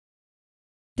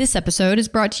This episode is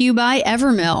brought to you by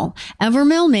Evermill.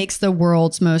 Evermill makes the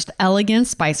world's most elegant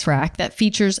spice rack that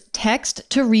features text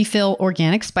to refill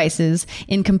organic spices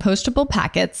in compostable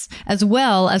packets, as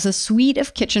well as a suite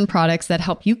of kitchen products that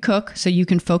help you cook so you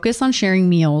can focus on sharing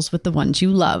meals with the ones you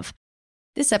love.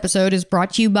 This episode is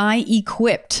brought to you by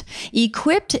Equipped.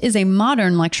 Equipped is a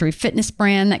modern luxury fitness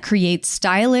brand that creates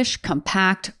stylish,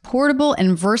 compact, portable,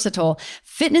 and versatile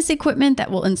fitness equipment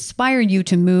that will inspire you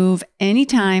to move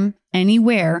anytime,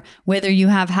 anywhere, whether you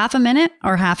have half a minute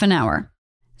or half an hour.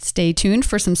 Stay tuned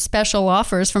for some special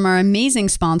offers from our amazing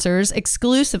sponsors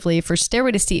exclusively for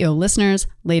Stairway to CEO listeners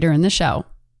later in the show.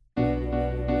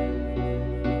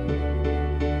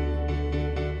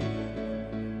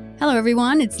 Hello,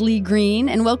 everyone. It's Lee Green,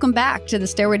 and welcome back to the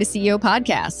Stairway to CEO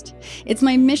podcast. It's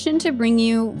my mission to bring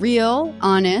you real,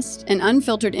 honest, and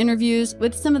unfiltered interviews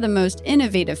with some of the most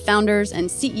innovative founders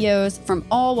and CEOs from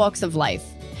all walks of life.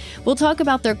 We'll talk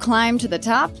about their climb to the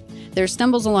top, their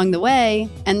stumbles along the way,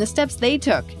 and the steps they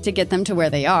took to get them to where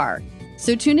they are.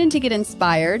 So tune in to get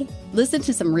inspired, listen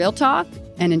to some real talk,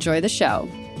 and enjoy the show.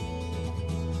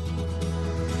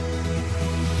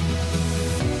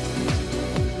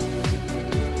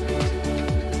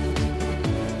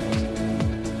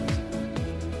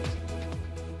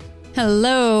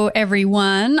 Hello,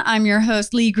 everyone. I'm your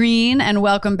host, Lee Green, and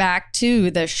welcome back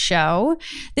to the show.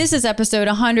 This is episode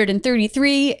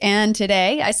 133, and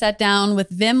today I sat down with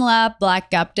Vimla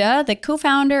Blackgupta, the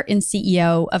co-founder and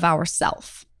CEO of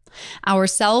Ourself.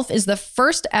 Ourself is the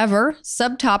first ever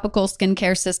subtopical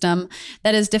skincare system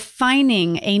that is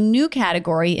defining a new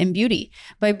category in beauty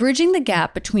by bridging the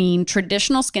gap between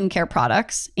traditional skincare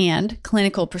products and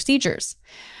clinical procedures.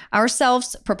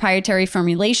 Ourself's proprietary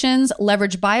formulations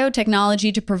leverage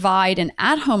biotechnology to provide an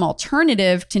at-home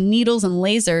alternative to needles and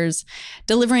lasers,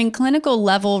 delivering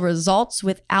clinical-level results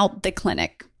without the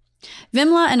clinic.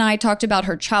 Vimla and I talked about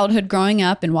her childhood growing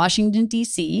up in Washington,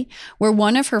 D.C., where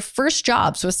one of her first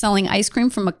jobs was selling ice cream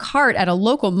from a cart at a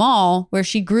local mall, where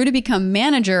she grew to become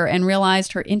manager and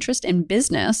realized her interest in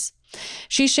business.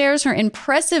 She shares her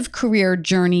impressive career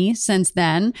journey since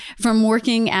then, from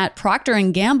working at Procter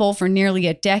 & Gamble for nearly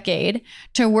a decade,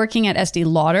 to working at Estee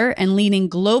Lauder and leading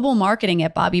global marketing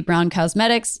at Bobbi Brown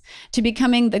Cosmetics, to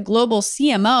becoming the global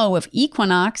CMO of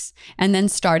Equinox, and then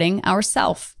starting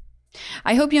Ourself.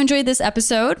 I hope you enjoyed this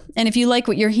episode, and if you like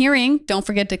what you're hearing, don't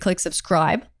forget to click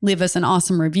subscribe, leave us an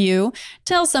awesome review,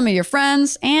 tell some of your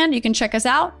friends, and you can check us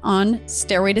out on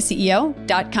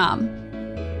stairwaytoceo.com.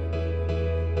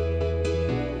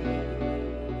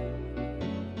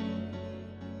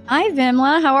 Hi,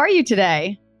 Vimla. How are you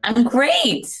today? I'm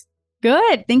great.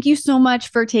 Good. Thank you so much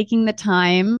for taking the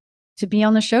time to be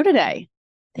on the show today.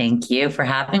 Thank you for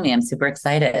having me. I'm super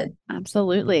excited.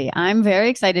 Absolutely. I'm very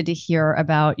excited to hear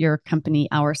about your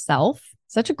company, Ourself.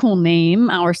 Such a cool name,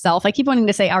 Ourself. I keep wanting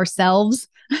to say Ourselves.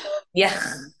 Yeah.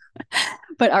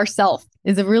 But Ourself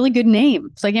is a really good name.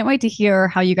 So I can't wait to hear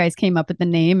how you guys came up with the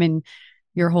name and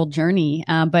your whole journey.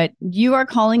 But you are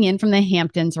calling in from the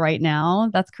Hamptons right now.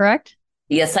 That's correct?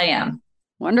 Yes, I am.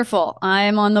 Wonderful.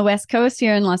 I'm on the West Coast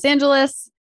here in Los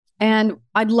Angeles, and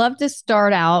I'd love to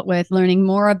start out with learning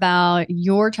more about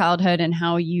your childhood and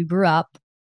how you grew up.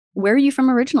 Where are you from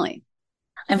originally?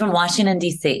 I'm from Washington,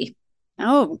 D.C.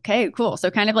 Oh, okay, cool. So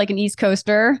kind of like an East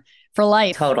Coaster for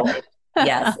life. Totally.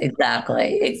 Yes,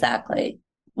 exactly.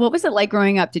 What was it like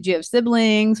growing up? Did you have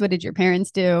siblings? What did your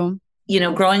parents do?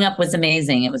 Growing up was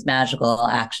amazing. It was magical,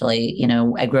 actually.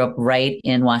 I grew up right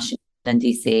in Washington,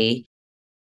 D.C.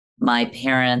 My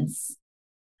parents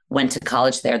went to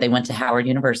college there. They went to Howard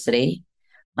University.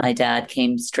 My dad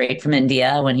came straight from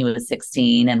India when he was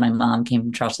 16, and my mom came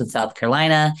from Charleston, South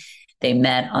Carolina. They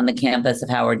met on the campus of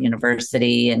Howard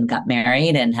University and got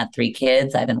married and had 3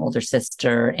 kids. I have an older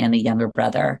sister and a younger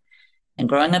brother. And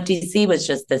growing up, DC was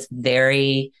just this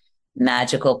very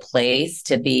magical place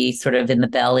to be sort of in the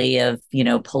belly of,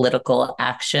 political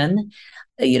action,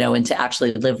 and to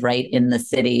actually live right in the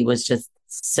city was just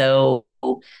so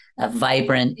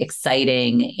vibrant,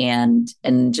 exciting, and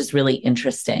just really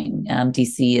interesting.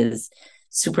 DC is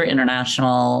super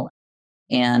international,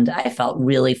 and I felt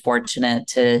really fortunate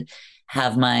to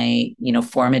have my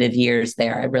formative years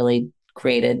there. It really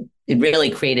created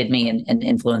me and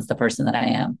influenced the person that I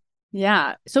am.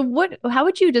 Yeah. So how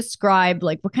would you describe,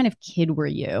 like, what kind of kid were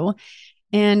you,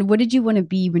 and what did you want to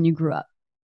be when you grew up?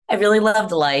 I really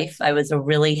loved life. I was a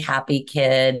really happy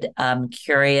kid,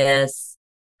 curious.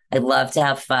 I love to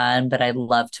have fun, but I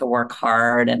love to work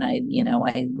hard. And I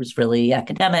was really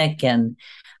academic,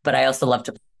 but I also love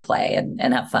to play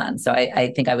and have fun. So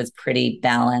I think I was pretty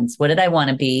balanced. What did I want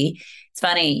to be? It's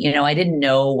funny, I didn't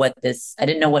know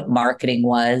what marketing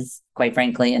was, quite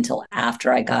frankly, until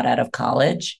after I got out of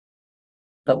college.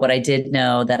 But what I did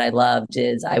know that I loved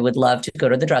is I would love to go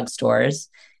to the drugstores,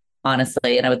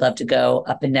 honestly, and I would love to go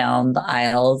up and down the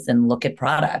aisles and look at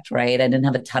product, right? I didn't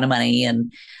have a ton of money,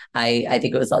 and I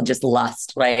think it was all just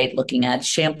lust, right? Looking at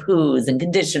shampoos and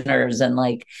conditioners and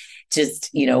like just,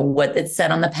 what it said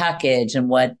on the package and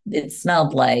what it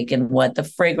smelled like and what the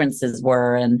fragrances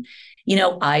were. And,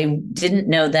 I didn't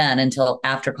know then until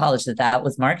after college that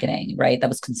was marketing, right? That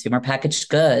was consumer packaged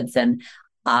goods. And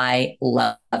I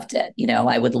loved it.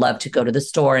 I would love to go to the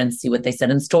store and see what they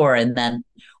said in store and then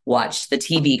watch the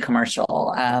TV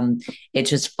commercial. It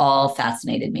just all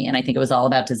fascinated me. And I think it was all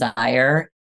about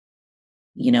desire,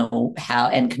 how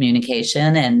and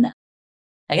communication. And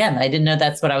again, I didn't know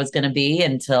that's what I was going to be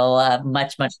until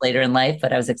much, much later in life,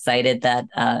 but I was excited that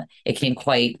it came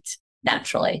quite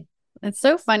naturally. It's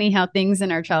so funny how things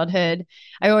in our childhood,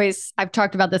 I've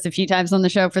talked about this a few times on the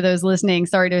show for those listening.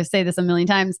 Sorry to say this a million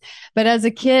times, but as a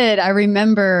kid, I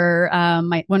remember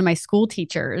one of my school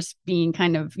teachers being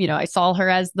kind of, I saw her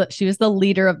as she was the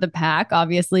leader of the pack,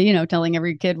 obviously, telling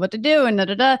every kid what to do and da,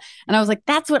 da, da. And I was like,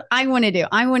 that's what I want to do.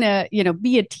 I want to,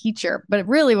 be a teacher, but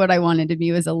really what I wanted to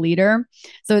be was a leader.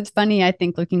 So it's funny, I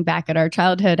think, looking back at our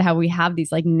childhood, how we have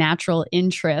these like natural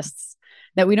interests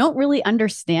that we don't really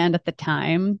understand at the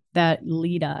time that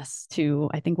lead us to,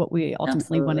 I think, what we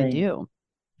ultimately want to do.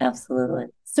 Absolutely.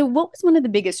 So what was one of the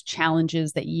biggest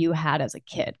challenges that you had as a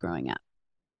kid growing up?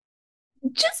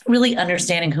 Just really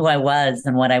understanding who I was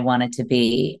and what I wanted to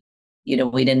be.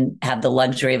 We didn't have the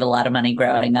luxury of a lot of money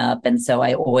growing up. And so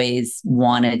I always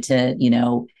wanted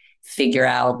to, figure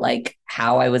out like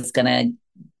how I was going to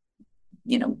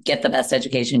get the best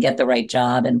education, get the right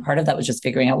job. And part of that was just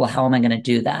figuring out, well, how am I going to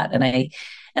do that? And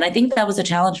I think that was a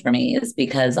challenge for me, is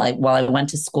because while I went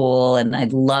to school and I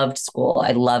loved school,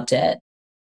 I loved it.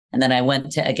 And then I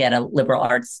went to, again, a liberal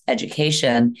arts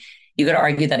education. You could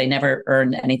argue that I never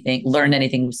learned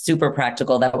anything super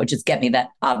practical that would just get me that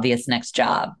obvious next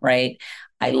job, right?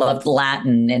 I loved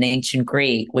Latin and ancient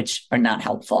Greek, which are not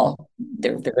helpful.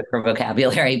 They're good for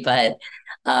vocabulary, but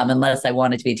unless I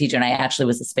wanted to be a teacher, and I actually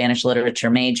was a Spanish literature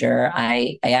major.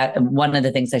 I one of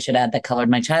the things I should add that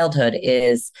colored my childhood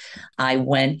is I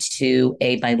went to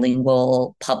a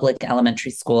bilingual public elementary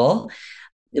school.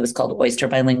 It was called Oyster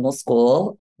Bilingual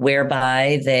School,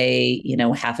 whereby they,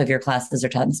 half of your classes are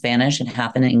taught in Spanish and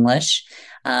half in English.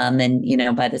 And,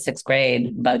 by the sixth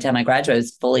grade, by the time I graduated, I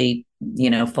was fully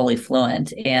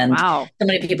fluent. And wow. So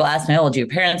many people ask me, oh, do your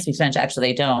parents speak Spanish? Actually,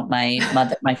 they don't.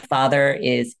 My father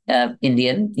is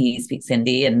Indian. He speaks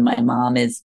Hindi, and my mom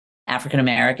is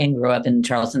African-American, grew up in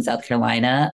Charleston, South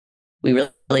Carolina. We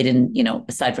really didn't,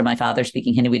 aside from my father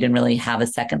speaking Hindi, we didn't really have a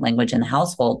second language in the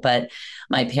household. But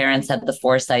my parents had the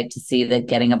foresight to see that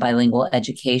getting a bilingual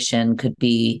education could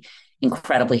be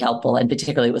incredibly helpful. And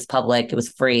particularly it was public, it was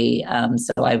free.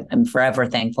 So I'm forever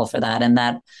thankful for that. And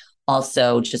that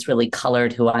also just really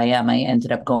colored who I am. I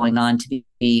ended up going on to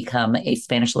become a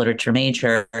Spanish literature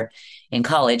major in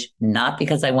college, not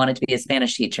because I wanted to be a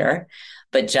Spanish teacher,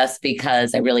 but just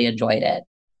because I really enjoyed it.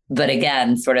 But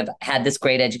again, sort of had this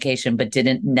great education, but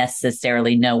didn't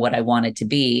necessarily know what I wanted to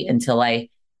be until I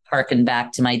harkened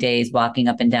back to my days walking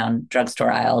up and down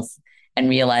drugstore aisles and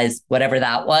realized whatever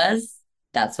that was,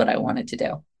 that's what I wanted to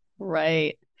do.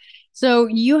 Right. So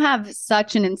you have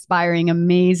such an inspiring,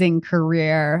 amazing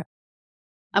career.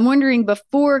 I'm wondering,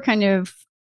 before kind of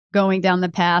going down the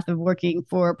path of working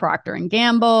for Procter &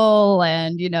 Gamble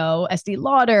and, Estee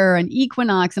Lauder and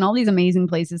Equinox and all these amazing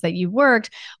places that you've worked,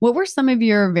 what were some of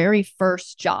your very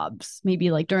first jobs, maybe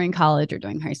like during college or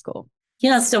during high school?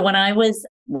 Yeah. So when I was,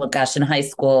 in high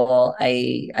school,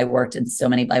 I worked in so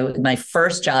many, my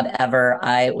first job ever,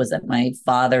 I was at my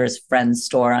father's friend's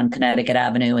store on Connecticut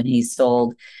Avenue, and he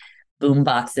sold boom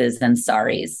boxes and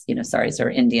saris. Saris are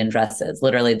Indian dresses,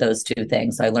 literally those two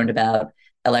things. So I learned about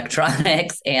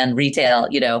electronics and retail,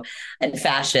 and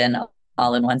fashion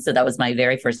all in one. So that was my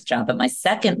very first job. But my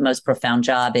second most profound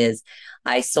job is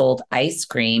I sold ice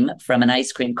cream from an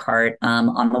ice cream cart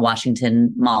on the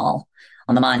Washington Mall,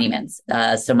 on the monuments.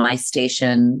 So my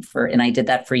station and I did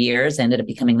that for years. I ended up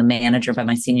becoming the manager by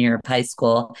my senior year of high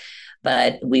school.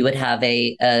 But we would have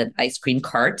a ice cream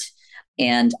cart,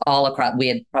 and all across, we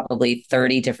had probably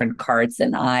 30 different carts,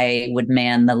 and I would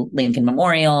man the Lincoln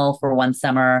Memorial for one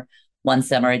summer. One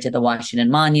summer I did the Washington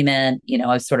Monument. I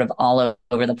was sort of all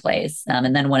over the place.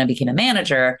 And then when I became a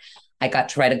manager, I got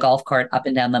to ride a golf cart up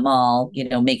and down the mall,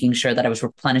 making sure that I was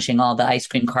replenishing all the ice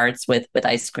cream carts with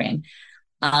ice cream.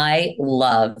 I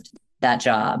loved that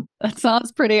job. That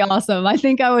sounds pretty awesome. I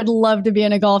think I would love to be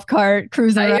in a golf cart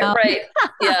cruising around. Right.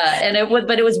 Yeah. And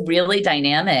but it was really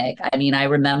dynamic. I mean, I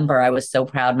remember I was so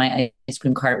proud my ice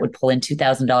cream cart would pull in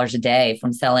 $2,000 a day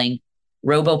from selling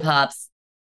Robopops,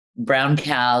 brown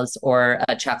cows, or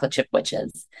chocolate chip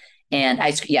witches and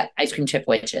ice cream chip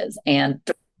witches and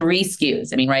three SKUs.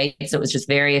 I mean, right. So it was just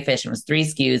very efficient. It was three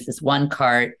SKUs, this one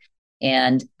cart.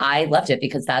 And I loved it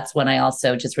because that's when I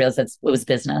also just realized that it was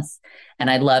business.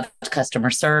 And I loved customer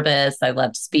service. I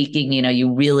loved speaking.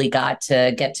 You really got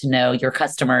to know your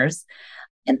customers.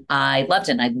 And I loved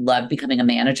it. And I loved becoming a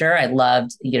manager. I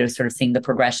loved, sort of seeing the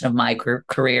progression of my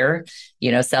career,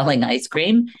 selling ice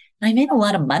cream. And I made a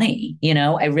lot of money.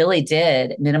 I really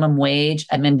did. Minimum wage.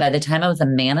 I mean, by the time I was a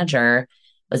manager,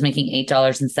 I was making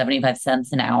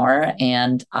 $8.75 an hour.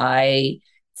 And I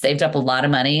saved up a lot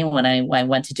of money when I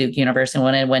went to Duke University.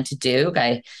 When I went to Duke,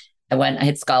 I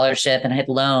had scholarship and I had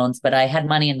loans, but I had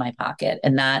money in my pocket,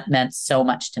 and that meant so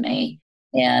much to me.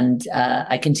 And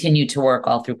I continued to work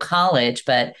all through college,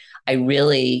 but I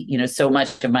really, so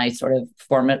much of my sort of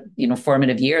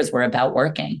formative years were about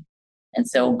working. And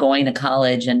so going to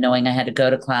college and knowing I had to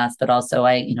go to class, but also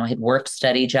I had work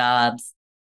study jobs.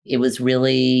 It was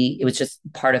just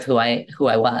part of who I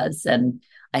was. And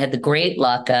I had the great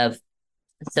luck of,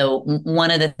 so one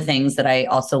of the things that I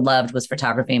also loved was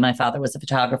photography. My father was a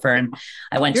photographer, and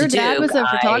I went to Duke. Your dad was a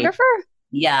photographer?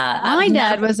 Yeah. My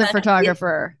dad was a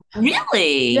photographer.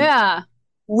 Really? Yeah.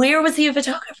 Where was he a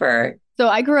photographer? So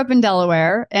I grew up in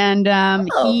Delaware, and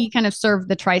he kind of served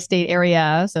the tri-state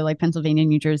area, so like Pennsylvania,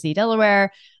 New Jersey,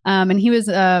 Delaware. And he was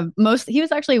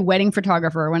actually a wedding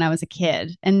photographer when I was a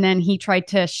kid, and then he tried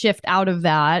to shift out of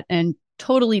that and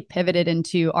totally pivoted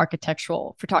into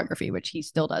architectural photography, which he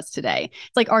still does today.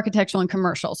 It's like architectural and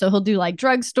commercial. So he'll do like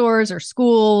drugstores or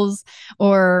schools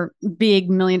or big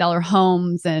 $1 million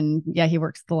homes. And yeah, he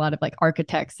works with a lot of like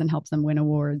architects and helps them win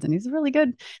awards. And he's really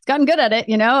good. He's gotten good at it,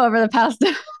 over the past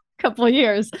couple of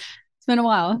years. It's been a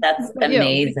while. That's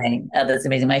amazing. That's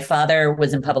amazing. My father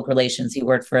was in public relations. He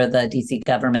worked for the DC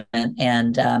government,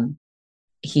 and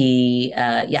he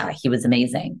was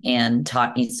amazing and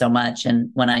taught me so much.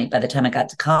 And by the time I got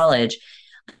to college,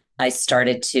 I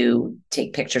started to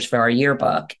take pictures for our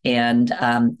yearbook, and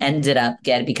ended up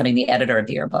becoming the editor of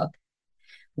the yearbook,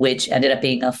 which ended up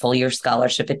being a full year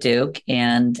scholarship at Duke.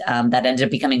 And that ended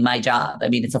up becoming my job. I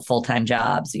mean, it's a full-time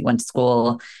job. So you went to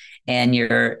school and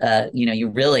you're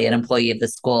really an employee of the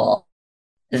school.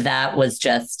 That was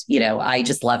just, I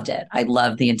just loved it. I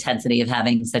loved the intensity of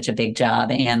having such a big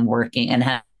job and working and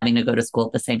having to go to school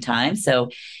at the same time. So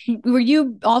were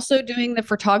you also doing the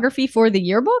photography for the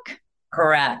yearbook?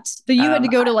 Correct. So you had to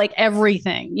go to like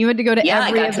everything. You had to go to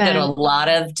every event. I got to go to a lot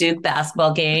of Duke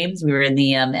basketball games. We were in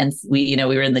the we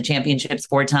were in the championships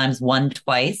 4 times, won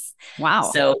twice. Wow.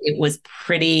 So it was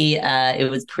pretty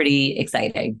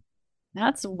exciting.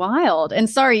 That's wild. And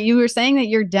sorry, you were saying that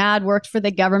your dad worked for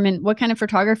the government. What kind of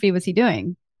photography was he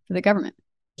doing for the government?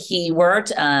 He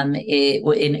worked in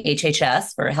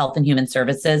HHS for Health and Human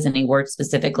Services, and he worked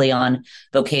specifically on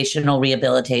vocational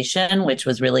rehabilitation, which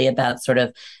was really about sort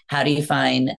of how do you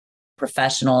find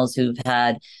professionals who've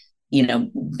had,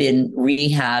 been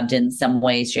rehabbed in some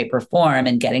way, shape, or form,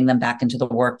 and getting them back into the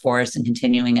workforce and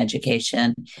continuing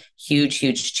education.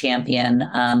 Huge champion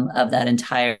of that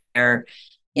entire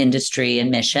industry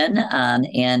and mission.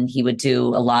 And he would do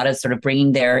a lot of sort of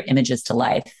bringing their images to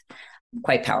life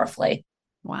quite powerfully.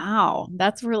 Wow,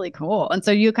 that's really cool. And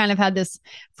so you kind of had this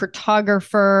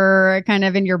photographer kind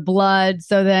of in your blood.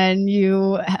 So then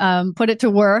you put it to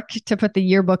work to put the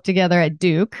yearbook together at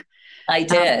Duke. I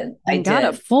did. I got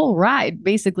a full ride,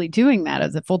 basically doing that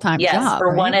as a full-time job.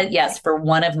 For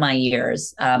one of my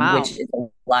years, wow. Which is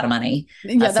a lot of money.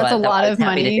 Yeah, that's a lot of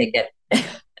money.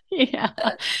 Yeah.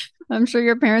 I'm sure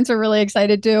your parents are really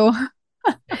excited too.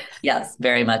 Yes,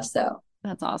 very much so.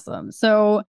 That's awesome.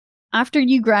 So after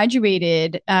you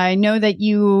graduated, I know that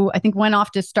you, I think, went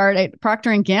off to start at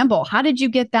Procter & Gamble. How did you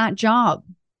get that job?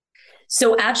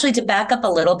 So actually, to back up a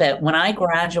little bit, when I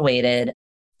graduated,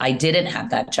 I didn't have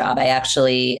that job.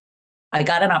 I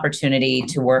got an opportunity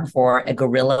to work for a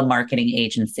guerrilla marketing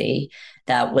agency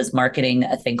that was marketing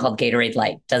a thing called Gatorade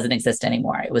Light. Doesn't exist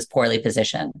anymore. It was poorly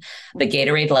positioned. But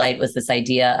Gatorade Light was this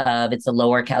idea of it's a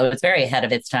lower calorie, it's very ahead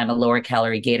of its time, a lower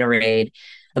calorie Gatorade.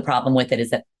 The problem with it is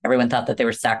that everyone thought that they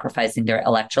were sacrificing their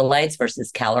electrolytes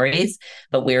versus calories.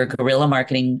 But we're a guerrilla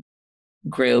marketing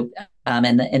group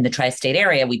in the tri-state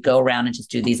area. We'd go around and just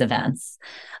do these events.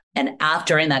 And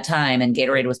during that time, and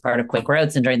Gatorade was part of Quick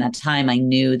Roads. And during that time, I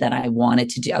knew that I wanted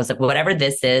to do, I was like, whatever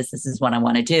this is what I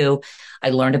want to do. I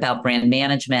learned about brand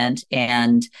management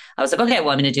and I was like, okay,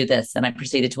 well, I'm going to do this. And I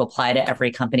proceeded to apply to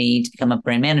every company to become a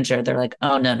brand manager. They're like,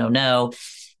 oh, no, no, no.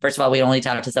 First of all, we only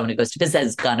talk to someone who goes to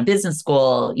business, gone to business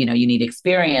school. You need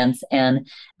experience. And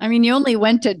I mean, you only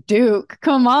went to Duke.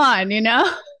 Come on,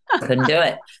 couldn't do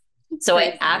it. So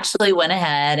I actually went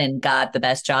ahead and got the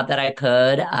best job that I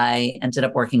could. I ended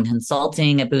up working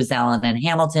consulting at Booz Allen and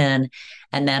Hamilton.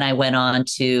 And then I went on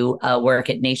to work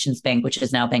at Nations Bank, which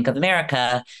is now Bank of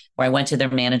America, where I went to their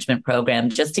management program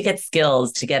just to get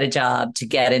skills, to get a job, to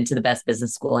get into the best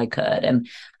business school I could. And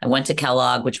I went to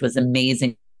Kellogg, which was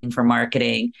amazing for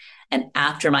marketing. And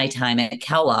after my time at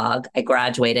Kellogg, I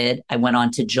graduated. I went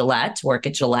on to Gillette, to work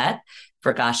at Gillette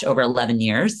for, over 11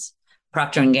 years.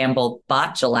 Procter & Gamble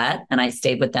bought Gillette, and I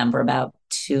stayed with them for about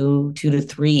two to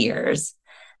 3 years.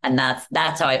 And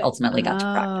that's how I ultimately got to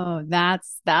Procter. Oh,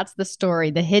 that's the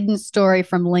story, the hidden story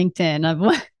from LinkedIn of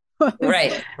what.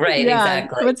 Right, Yeah,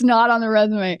 exactly. what's not on the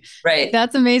resume. Right.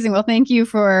 That's amazing. Well, thank you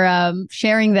for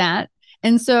sharing that.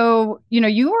 And so,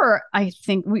 you were, I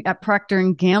think, at Procter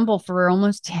 & Gamble for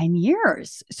almost 10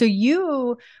 years. So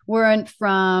you went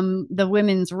from the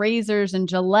women's razors and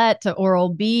Gillette to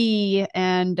Oral-B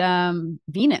and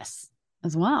Venus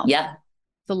as well. Yeah.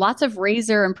 So lots of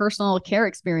razor and personal care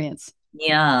experience.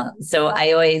 Yeah. So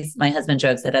my husband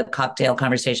jokes at a cocktail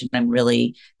conversation, I'm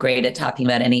really great at talking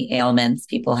about any ailments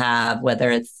people have, whether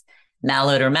it's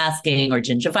malodor masking or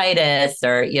gingivitis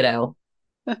or,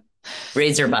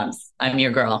 razor bumps. I'm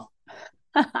your girl.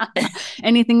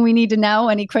 Anything we need to know?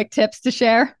 Any quick tips to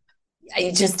share?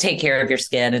 You just take care of your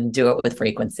skin and do it with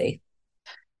frequency.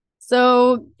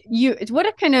 So what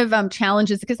are kind of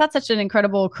challenges, because that's such an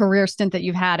incredible career stint that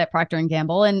you've had at Procter &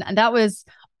 Gamble, and that was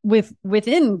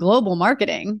within global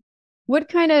marketing. What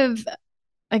kind of,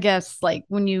 I guess, like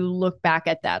when you look back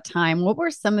at that time, what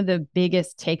were some of the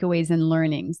biggest takeaways and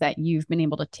learnings that you've been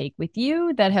able to take with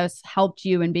you that has helped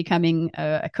you in becoming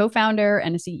a co-founder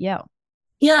and a CEO?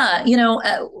 Yeah,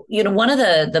 one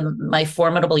of my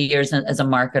formidable years as a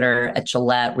marketer at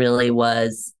Gillette really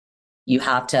was, you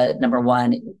have to, number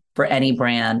one, for any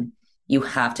brand, you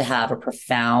have to have a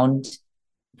profound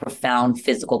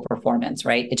physical performance,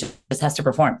 right? It just has to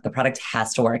perform. The product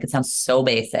has to work. It sounds so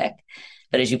basic,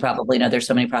 but as you probably know, there's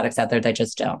so many products out there that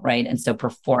just don't, right? And so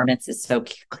performance is so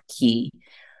key.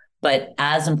 But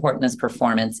as important as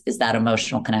performance is that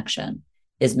emotional connection,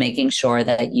 is making sure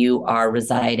that you are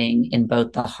residing in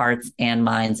both the hearts and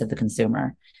minds of the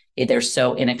consumer. They're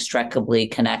so inextricably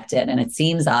connected. And it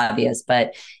seems obvious,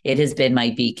 but it has been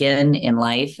my beacon in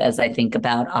life as I think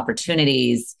about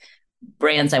opportunities,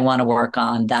 brands I want to work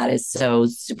on. That is so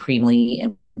supremely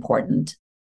important.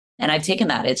 And I've taken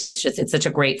that. It's such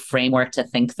a great framework to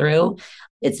think through.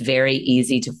 It's very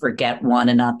easy to forget one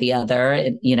and not the other,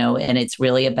 and it's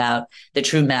really about the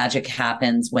true magic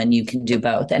happens when you can do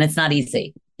both. And it's not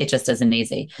easy. It just isn't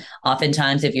easy.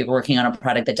 Oftentimes, if you're working on a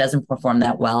product that doesn't perform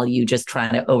that well, you just try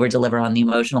to over deliver on the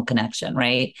emotional connection,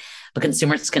 right? But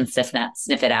consumers can sniff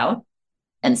it out.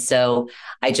 And so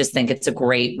I just think it's a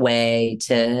great way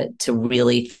to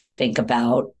really think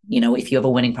about, if you have a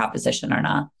winning proposition or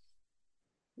not.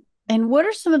 And what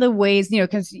are some of the ways,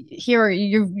 because here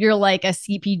you're like a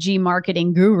CPG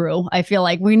marketing guru. I feel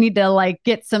like we need to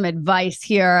get some advice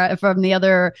here from the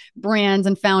other brands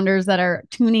and founders that are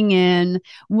tuning in.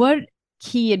 What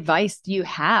key advice do you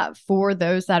have for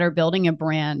those that are building a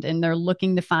brand and they're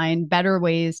looking to find better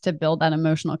ways to build that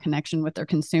emotional connection with their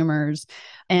consumers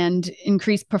and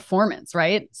increase performance,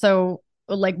 right? So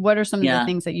what are some of the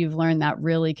things that you've learned that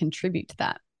really contribute to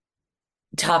that?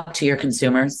 Talk to your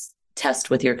consumers. Test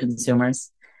with your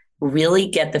consumers, really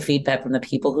get the feedback from the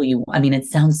people it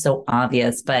sounds so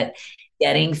obvious, but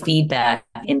getting feedback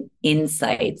and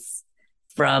insights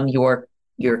from your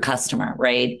customer,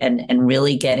 right? And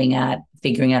really getting at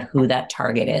figuring out who that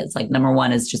target is. Number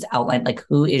one is just outline,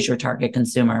 who is your target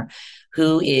consumer?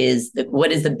 What is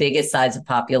the biggest size of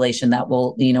population that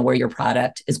will, where your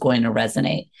product is going to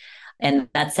resonate? And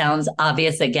that sounds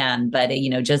obvious again, but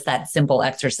just that simple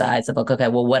exercise of okay,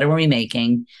 well, what are we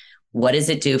making? What does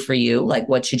it do for you?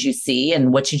 What should you see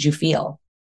and what should you feel?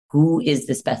 Who is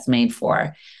this best made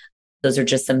for? Those are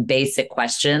just some basic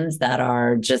questions that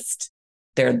are just,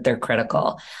 they're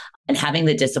critical. And having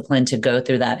the discipline to go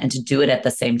through that and to do it at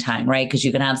the same time, right? Because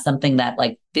you can have something that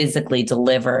physically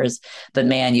delivers, but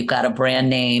man, you've got a brand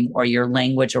name or your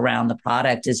language around the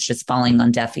product is just falling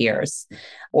on deaf ears.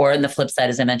 Or on the flip side,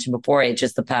 as I mentioned before, it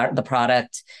just the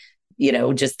product,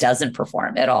 just doesn't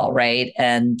perform at all, right?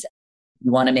 And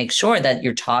You want to make sure that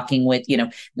you're talking with,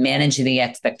 managing the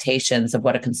expectations of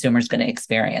what a consumer is going to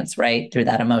experience, right? Through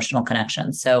that emotional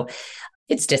connection. So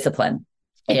it's discipline.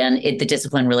 And the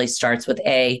discipline really starts with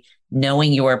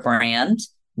knowing your brand,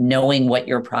 knowing what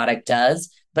your product does,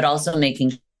 but also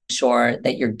making sure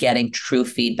that you're getting true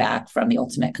feedback from the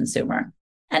ultimate consumer.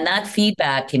 And that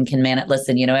feedback can manage.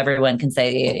 Listen, everyone can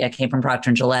say, I came from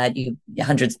Procter & Gillette, you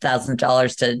hundreds of thousands of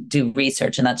dollars to do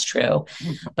research, and that's true.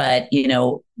 But,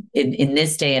 in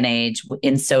this day and age,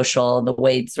 in social, the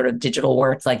way sort of digital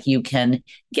works, like you can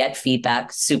get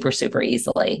feedback super, super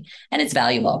easily. And it's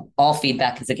valuable. All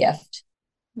feedback is a gift.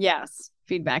 Yes,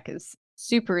 feedback is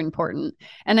super important.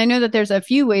 And I know that there's a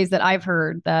few ways that I've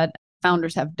heard that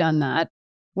founders have done that,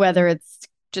 whether it's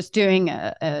just doing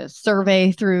a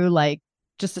survey through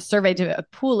just a survey to a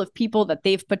pool of people that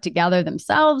they've put together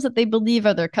themselves that they believe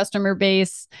are their customer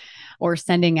base, or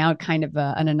sending out kind of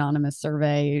an anonymous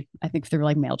survey, I think through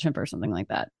MailChimp or something like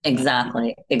that.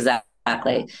 Exactly.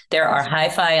 There are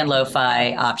hi-fi and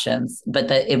lo-fi options,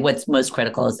 but what's most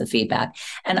critical is the feedback.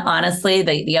 And honestly,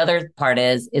 the other part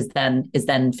is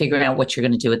then figuring out what you're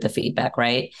going to do with the feedback,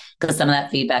 right? Because some of that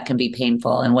feedback can be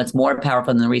painful. And what's more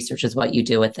powerful than the research is what you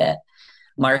do with it.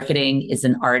 Marketing is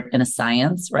an art and a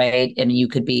science, right? And you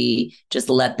could just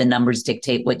let the numbers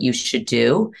dictate what you should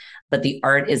do. But the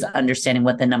art is understanding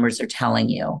what the numbers are telling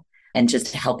you and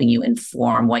just helping you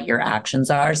inform what your actions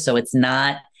are. So it's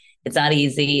not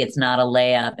easy. It's not a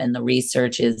layup. And the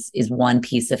research is one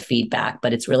piece of feedback,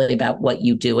 but it's really about what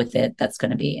you do with it that's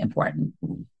going to be important.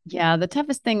 Yeah. The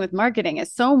toughest thing with marketing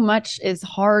is so much is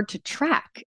hard to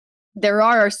track. There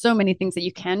are so many things that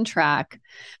you can track,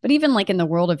 but even in the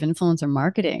world of influencer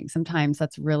marketing, sometimes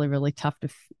that's really, really tough to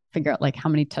figure out how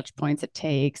many touch points it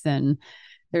takes. And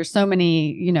there's so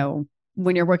many,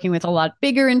 when you're working with a lot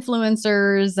bigger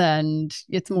influencers and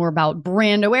it's more about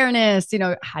brand awareness,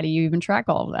 how do you even track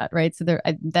all of that? Right. So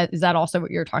is that also what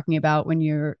you're talking about when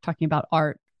you're talking about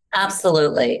art?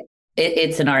 Absolutely.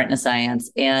 It's an art and a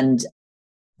science. And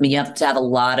you have to have a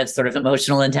lot of sort of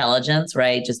emotional intelligence,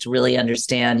 right? Just to really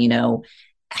understand,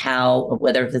 how,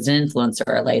 whether if it's an influencer,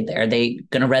 are they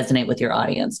going to resonate with your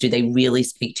audience? Do they really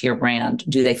speak to your brand?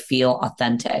 Do they feel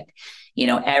authentic?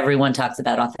 Everyone talks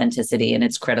about authenticity and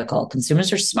it's critical.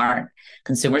 Consumers are smart.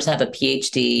 Consumers have a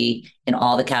PhD in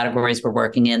all the categories we're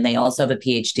working in. They also have a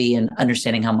PhD in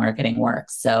understanding how marketing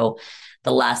works. So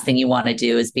the last thing you want to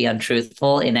do is be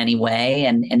untruthful in any way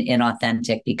and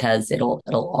inauthentic, because it'll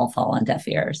all fall on deaf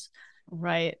ears.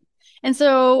 Right. And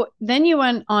so then you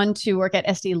went on to work at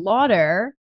Estee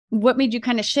Lauder. What made you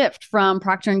kind of shift from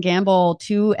Procter & Gamble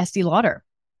to Estee Lauder?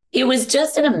 It was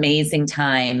just an amazing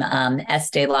time.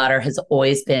 Estee Lauder has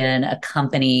always been a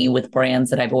company with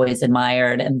brands that I've always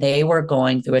admired, and they were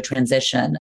going through a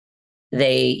transition.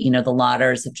 The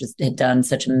Lauders had done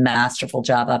such a masterful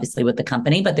job, obviously, with the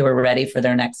company, but they were ready for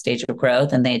their next stage of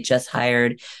growth. And they had just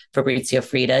hired Fabrizio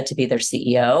Frida to be their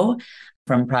CEO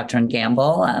from Procter &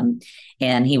 Gamble.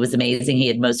 And he was amazing. He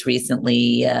had most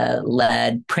recently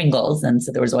led Pringles. And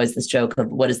so there was always this joke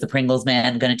of, what is the Pringles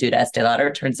man going to do to Estee Lauder?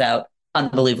 It turns out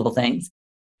unbelievable things.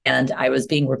 And I was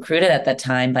being recruited at that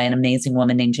time by an amazing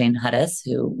woman named Jane Hudis,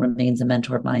 who remains a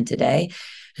mentor of mine today,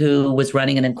 who was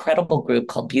running an incredible group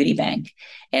called Beauty Bank.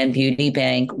 And Beauty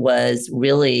Bank was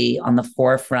really on the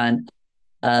forefront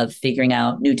of figuring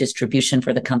out new distribution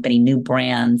for the company, new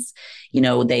brands.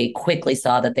 They quickly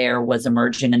saw that there was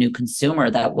emerging a new consumer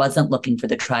that wasn't looking for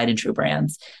the tried and true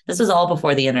brands. This was all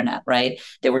before the internet, right?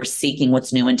 They were seeking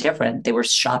what's new and different. They were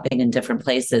shopping in different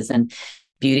places. And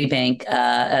Beauty Bank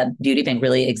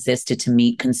really existed to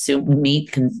meet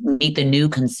the new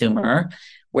consumer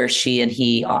where she and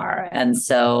he are. And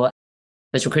so I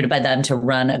was recruited by them to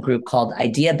run a group called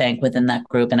Idea Bank within that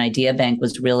group. And Idea Bank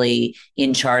was really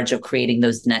in charge of creating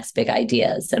those next big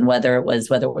ideas. And whether it was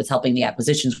helping the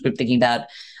acquisitions group thinking about,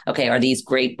 okay, are these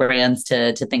great brands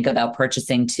to think about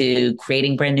purchasing, to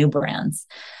creating brand new brands.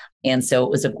 And so it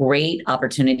was a great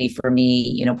opportunity for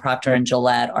me. Procter &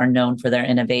 Gillette are known for their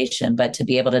innovation, but to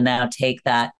be able to now take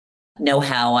that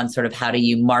know-how on sort of how do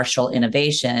you marshal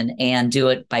innovation and do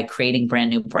it by creating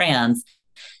brand new brands,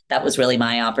 that was really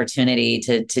my opportunity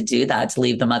to do that, to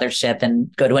leave the mothership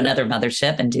and go to another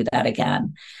mothership and do that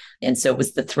again. And so it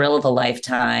was the thrill of a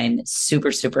lifetime,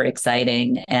 super, super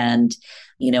exciting. And,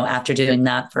 after doing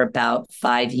that for about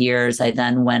 5 years, I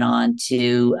then went on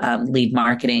to lead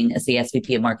marketing as the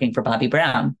SVP of marketing for Bobbi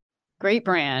Brown. Great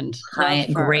brand.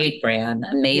 Great brand.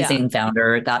 Amazing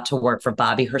founder. Got to work for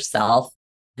Bobbi herself,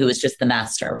 who was just the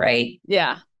master, right?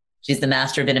 Yeah. She's the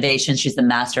master of innovation. She's the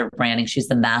master of branding. She's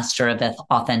the master of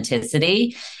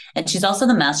authenticity. And she's also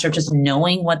the master of just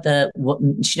knowing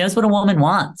she knows what a woman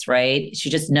wants, right? She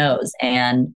just knows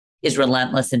and is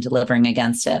relentless in delivering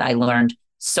against it. I learned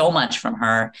so much from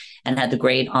her and had the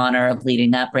great honor of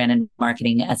leading that brand and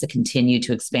marketing as it continued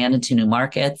to expand into new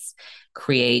markets,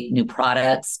 create new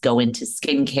products, go into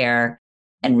skincare,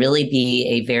 and really be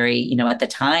a very, at the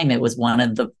time, it was one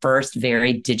of the first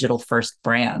very digital first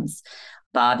brands.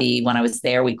 Bobbi, when I was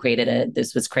there, we created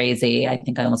this was crazy. I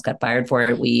think I almost got fired for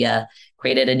it. We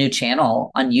created a new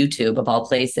channel on YouTube of all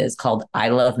places called I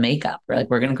Love Makeup. We're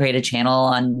going to create a channel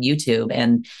on YouTube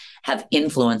and have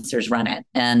influencers run it.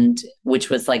 And which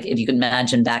was like, if you can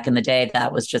imagine back in the day,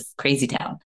 that was just crazy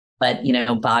town. But,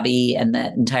 Bobbi and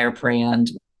the entire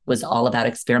brand was all about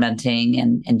experimenting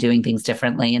and doing things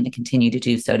differently, and they continue to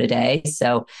do so today.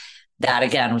 So that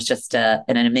again was just an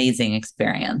amazing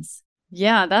experience.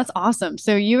 Yeah, that's awesome.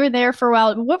 So you were there for a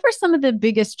while. What were some of the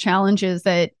biggest challenges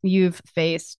that you've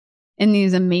faced in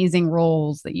these amazing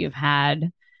roles that you've had?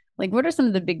 Like, what are some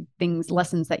of the big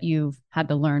lessons that you've had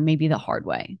to learn, maybe the hard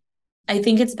way? I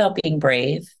think it's about being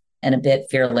brave and a bit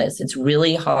fearless. It's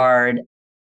really hard.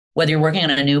 Whether you're working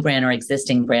on a new brand or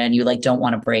existing brand, you don't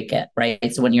want to break it,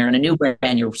 right? So when you're in a new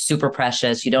brand, you're super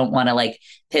precious. You don't want to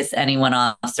piss anyone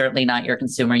off, certainly not your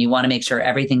consumer. You want to make sure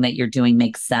everything that you're doing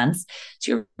makes sense.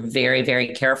 So you're very,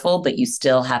 very careful, but you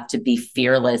still have to be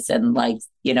fearless. And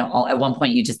at one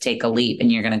point you just take a leap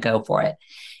and you're going to go for it.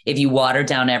 If you water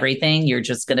down everything, you're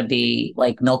just going to be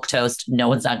like milquetoast. No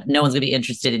one's going to be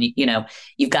interested in you.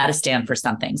 You've got to stand for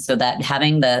something. So that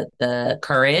having the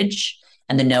courage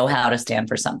and the know-how to stand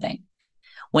for something.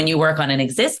 When you work on an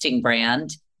existing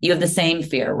brand, you have the same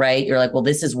fear, right? You're like, well,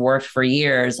 this has worked for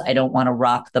years. I don't want to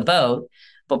rock the boat.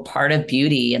 But part of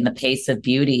beauty and the pace of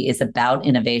beauty is about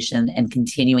innovation and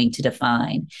continuing to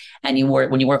define. And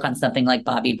when you work on something like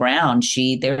Bobbi Brown,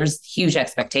 there's huge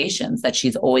expectations that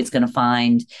she's always going to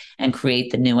find and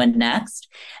create the new and next.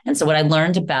 And so what I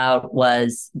learned about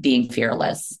was being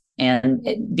fearless. And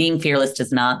being fearless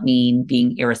does not mean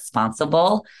being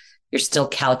irresponsible. You're still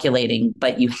calculating,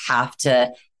 but you have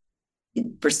to,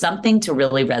 for something to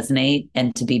really resonate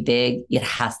and to be big, it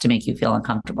has to make you feel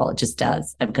uncomfortable. It just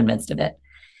does. I'm convinced of it.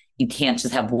 You can't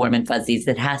just have warm and fuzzies.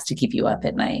 It has to keep you up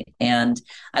at night. And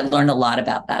I learned a lot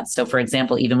about that. So for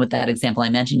example, even with that example I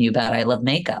mentioned you about, I Love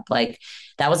Makeup,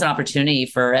 that was an opportunity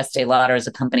for Estee Lauder as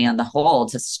a company on the whole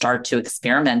to start to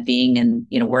experiment being in,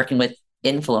 working with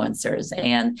influencers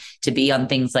and to be on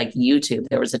things like YouTube.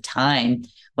 There was a time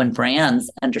when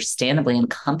brands, understandably, and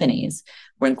companies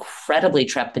were incredibly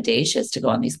trepidatious to go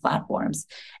on these platforms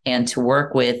and to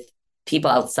work with people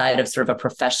outside of sort of a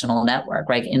professional network,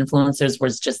 right? Influencers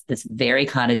was just this very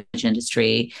cottage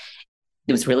industry.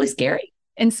 It was really scary.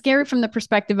 And scary from the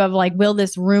perspective of will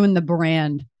this ruin the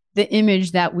brand, the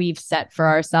image that we've set for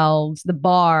ourselves, the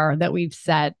bar that we've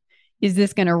set? Is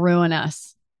this going to ruin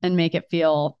us and make it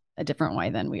feel a different way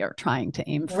than we are trying to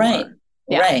aim for? Right.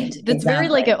 Yeah. Right. That's exactly.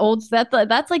 Very an old,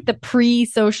 that's like the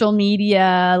pre-social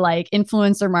media,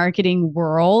 influencer marketing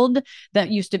world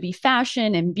that used to be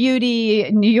fashion and beauty,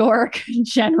 New York in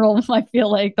general. I feel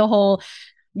like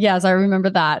yes, I remember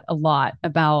that a lot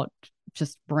about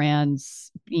just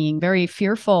brands being very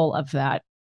fearful of that.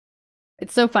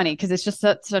 It's so funny because it's just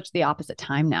such the opposite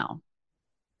time now.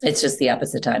 It's just the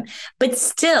opposite time. But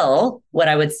still, what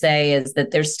I would say is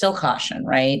that there's still caution,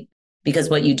 right?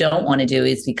 Because what you don't want to do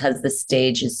is, because the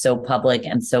stage is so public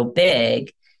and so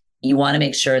big, you want to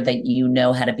make sure that you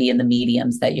know how to be in the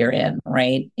mediums that you're in,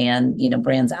 right? And,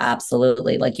 brands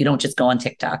absolutely, you don't just go on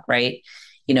TikTok, right?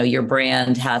 Your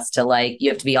brand has to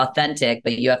you have to be authentic,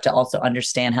 but you have to also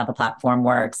understand how the platform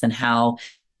works and how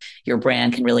your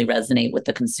brand can really resonate with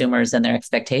the consumers and their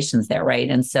expectations there, right?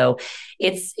 And so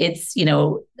it's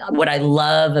what I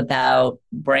love about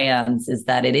brands is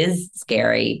that it is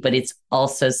scary, but it's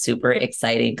also super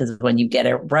exciting because when you get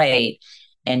it right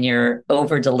and you're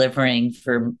over delivering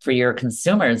for your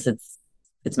consumers,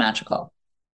 it's magical.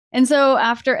 And so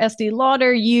after Estee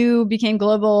Lauder, you became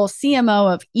global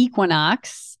CMO of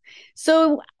Equinox.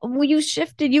 So when you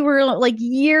shifted, you were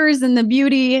years in the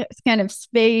beauty kind of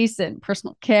space and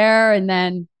personal care, and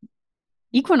then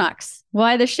Equinox.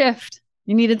 Why the shift?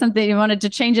 You needed something, you wanted to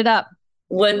change it up.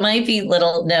 What might be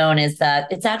little known is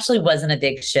that it actually wasn't a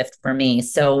big shift for me.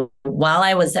 So while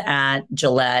I was at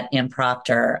Gillette and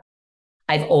Procter,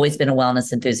 I've always been a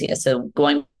wellness enthusiast. So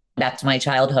going back to my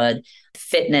childhood,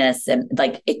 fitness and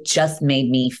it just made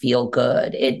me feel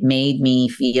good. It made me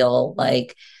feel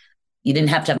like you didn't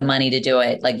have to have money to do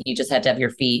it. You just had to have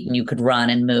your feet and you could run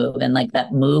and move. And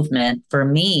that movement for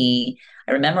me,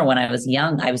 I remember when I was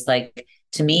young, I was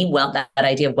to me, well, that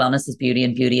idea of wellness is beauty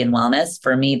and beauty and wellness,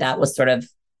 for me, that was sort of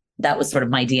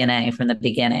my DNA from the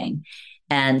beginning.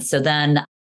 And so then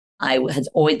I had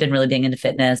always been really big into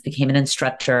fitness, became an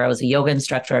instructor. I was a yoga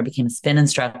instructor. I became a spin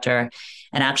instructor.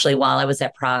 And actually, while I was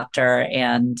at Procter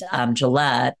and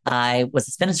Gillette, I was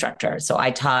a spin instructor. So I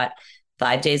taught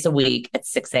 5 days a week at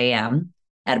 6 a.m.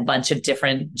 at a bunch of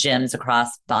different gyms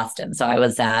across Boston. So I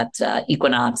was at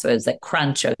Equinox, I was at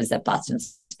Crunch, I was at Boston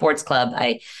Sports Club.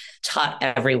 I taught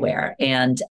everywhere.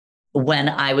 And when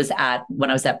I was at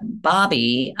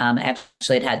Bobbi, I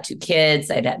actually had 2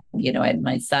 kids. I had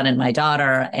my son and my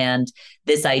daughter, and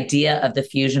this idea of the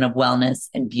fusion of wellness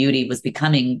and beauty was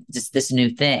becoming just this new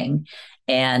thing.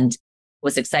 And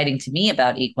what's exciting to me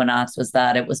about Equinox was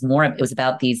that it was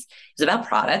about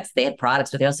products. They had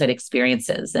products, but they also had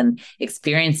experiences, and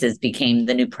experiences became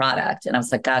the new product. And I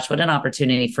was like, gosh, what an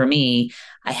opportunity for me.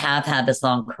 I have had this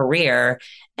long career.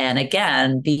 And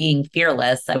again, being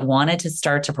fearless, I wanted to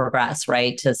start to progress,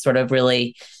 right? To sort of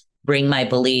really bring my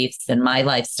beliefs and my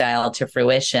lifestyle to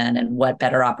fruition. And what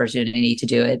better opportunity to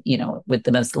do it, with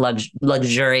the most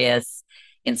luxurious,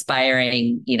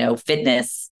 inspiring,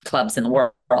 fitness clubs in the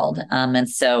world. And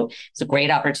so it's a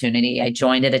great opportunity. I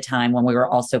joined at a time when we were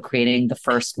also creating the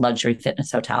first luxury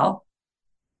fitness hotel.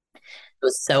 It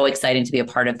was so exciting to be a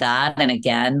part of that. And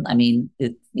again, I mean,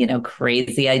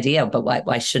 crazy idea, but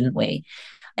why shouldn't we?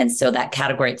 And so that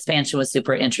category expansion was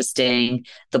super interesting.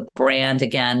 The brand,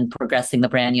 again, progressing the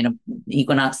brand,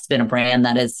 Equinox has been a brand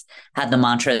that has had the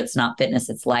mantra, it's not fitness,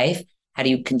 it's life. How do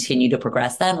you continue to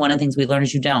progress that? And one of the things we learn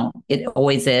is you don't. It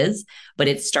always is, but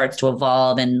it starts to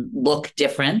evolve and look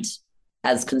different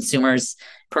as consumers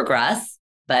progress.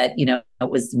 But, it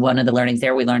was one of the learnings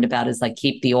there we learned about is like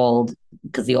keep the old,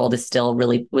 because the old is still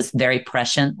was very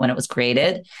prescient when it was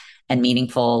created and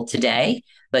meaningful today,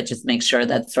 but just make sure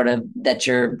that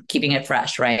you're keeping it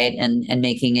fresh, right? And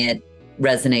making it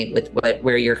resonate with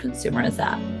where your consumer is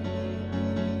at.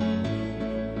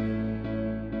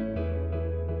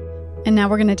 And now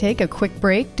we're going to take a quick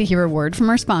break to hear a word from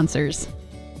our sponsors.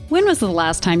 When was the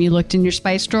last time you looked in your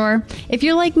spice drawer? If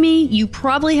you're like me, you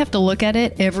probably have to look at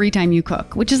it every time you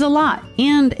cook, which is a lot.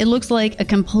 And it looks like a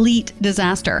complete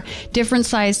disaster. Different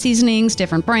size seasonings,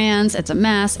 different brands, it's a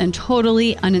mess and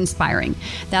totally uninspiring.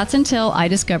 That's until I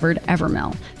discovered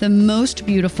Evermill, the most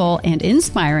beautiful and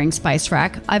inspiring spice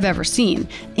rack I've ever seen.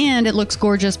 And it looks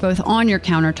gorgeous both on your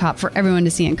countertop for everyone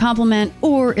to see and compliment,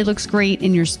 or it looks great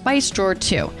in your spice drawer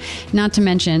too. Not to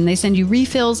mention, they send you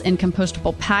refills in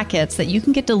compostable packets that you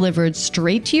can get delivered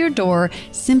straight to your door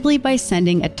simply by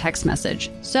sending a text message.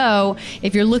 So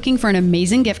if you're looking for an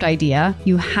amazing gift idea,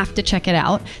 you have to check it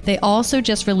out. They also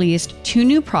just released 2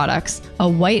 new products, a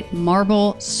white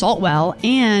marble salt well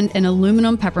and an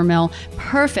aluminum pepper mill,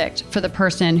 perfect for the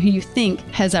person who you think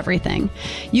has everything.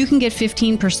 You can get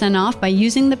 15% off by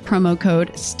using the promo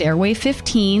code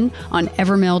STAIRWAY15 on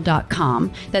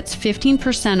evermill.com. That's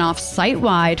 15% off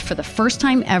site-wide for the first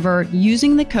time ever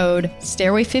using the code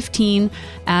STAIRWAY15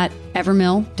 at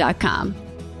evermill.com.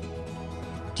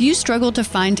 Do you struggle to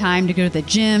find time to go to the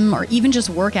gym or even just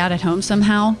work out at home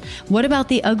somehow? What about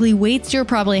the ugly weights you're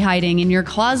probably hiding in your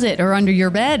closet or under your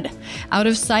bed? Out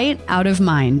of sight, out of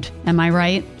mind. Am I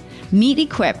right? Meet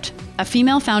Equipped, a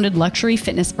female-founded luxury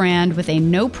fitness brand with a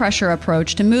no-pressure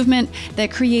approach to movement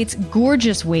that creates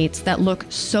gorgeous weights that look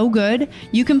so good,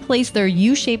 you can place their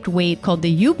U-shaped weight called the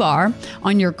U-bar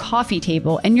on your coffee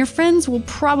table and your friends will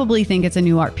probably think it's a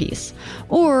new art piece.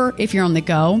 Or if you're on the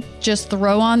go, just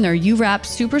throw on their U-Wrap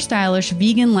super stylish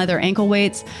vegan leather ankle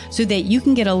weights so that you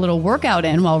can get a little workout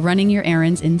in while running your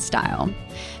errands in style.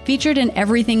 Featured in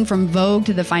everything from Vogue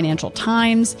to the Financial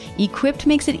Times, Equipped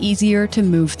makes it easier to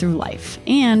move through life.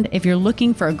 And if you're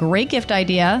looking for a great gift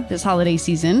idea this holiday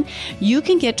season, you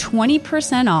can get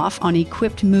 20% off on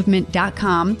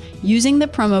equippedmovement.com using the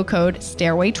promo code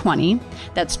STAIRWAY20.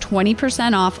 That's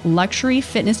 20% off luxury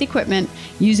fitness equipment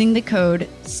using the code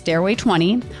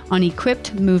STAIRWAY20 on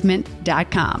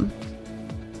equippedmovement.com.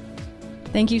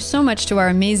 Thank you so much to our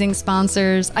amazing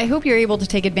sponsors. I hope you're able to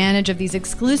take advantage of these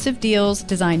exclusive deals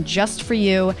designed just for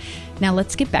you. Now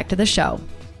let's get back to the show.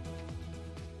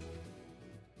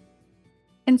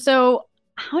 And so,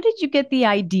 how did you get the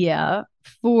idea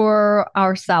for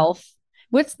Ourself?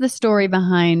 What's the story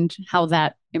behind how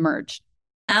that emerged?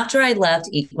 After I left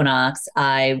Equinox,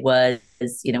 I was,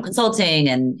 consulting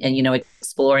and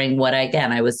exploring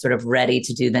I was sort of ready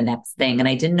to do the next thing. And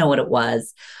I didn't know what it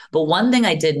was. But one thing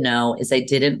I did know is I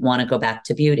didn't want to go back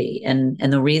to beauty. And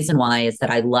the reason why is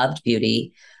that I loved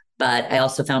beauty, but I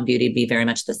also found beauty to be very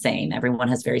much the same. Everyone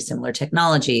has very similar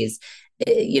technologies.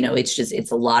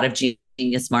 It's a lot of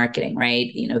genius marketing,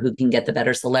 right? Who can get the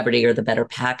better celebrity or the better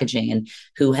packaging, and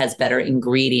who has better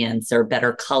ingredients or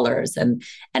better colors. And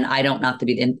I don't knock the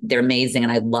beauty. They're amazing,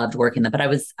 and I loved working them. But I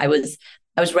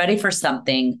was ready for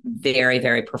something very,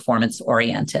 very performance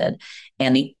oriented.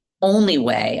 And the only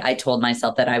way I told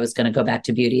myself that I was going to go back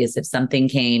to beauty is if something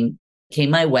came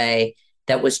my way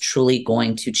that was truly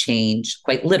going to change,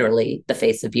 quite literally, the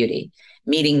face of beauty,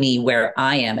 meeting me where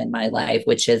I am in my life,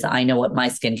 which is I know what my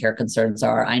skincare concerns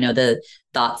are. I know the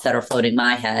thoughts that are floating in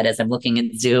my head as I'm looking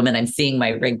at Zoom and I'm seeing my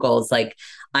wrinkles. Like,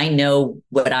 I know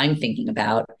what I'm thinking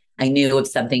about. I knew if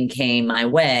something came my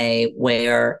way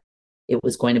where it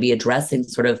was going to be addressing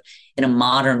sort of in a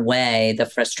modern way the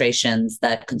frustrations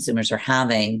that consumers are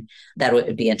having, that it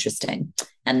would be interesting.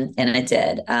 And it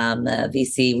did. The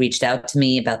VC reached out to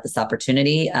me about this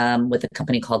opportunity with a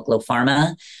company called Glow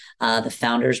Pharma. The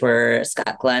founders were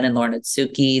Scott Glenn and Lauren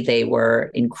Otsuki. They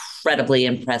were incredibly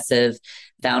impressive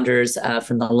founders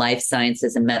from the life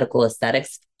sciences and medical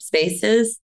aesthetics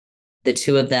spaces. The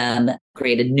two of them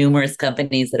created numerous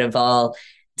companies that have all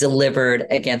delivered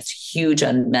against huge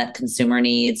unmet consumer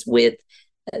needs with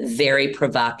very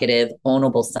provocative,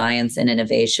 ownable science and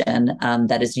innovation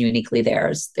that is uniquely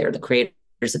theirs. They're the creators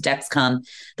of Dexcom,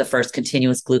 the first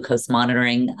continuous glucose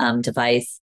monitoring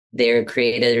device. They're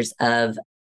creators of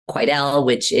Quidel,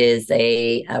 which is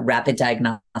a rapid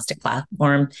diagnostic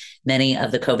platform. Many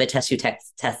of the COVID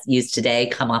tests used today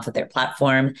come off of their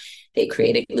platform. They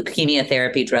created leukemia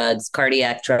therapy drugs,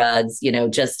 cardiac drugs,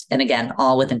 and again,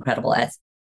 all with incredible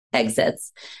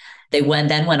exits. They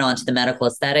then went on to the medical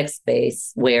aesthetics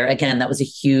space where, again, that was a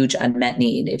huge unmet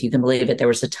need. If you can believe it, there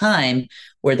was a time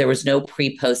where there was no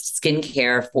pre-post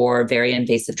skincare for very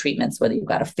invasive treatments, whether you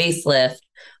got a facelift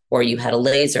or you had a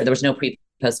laser, there was no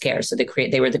pre-post care. So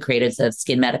they were the creators of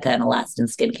SkinMedica and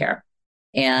Alastin Skincare.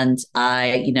 And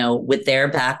I, with their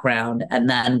background and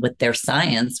then with their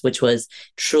science, which was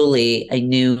truly a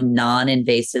new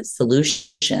non-invasive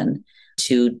solution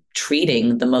to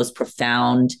treating the most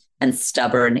profound and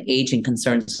stubborn aging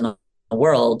concerns in the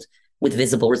world with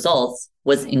visible results,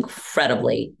 was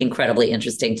incredibly, incredibly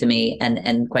interesting to me.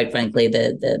 And quite frankly,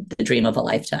 the dream of a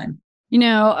lifetime.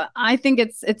 I think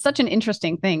it's such an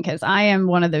interesting thing because I am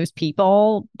one of those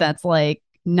people that's like,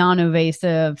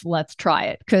 non-invasive, let's try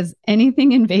it. Because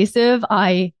anything invasive,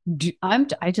 I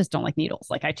just don't like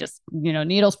needles. Like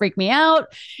needles freak me out.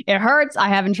 It hurts. I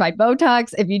haven't tried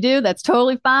Botox. If you do, that's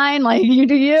totally fine. Like, you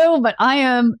do you, but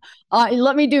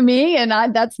let me do me. And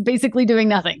that's basically doing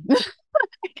nothing.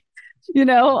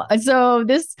 So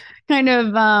this kind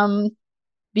of,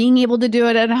 being able to do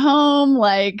it at home,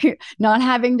 like not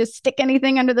having to stick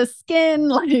anything under the skin,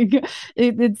 like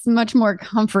it's much more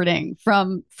comforting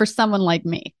for someone like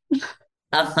me.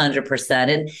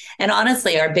 100%. And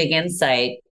honestly, our big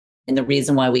insight and the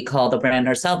reason why we call the brand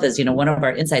ourselves is, one of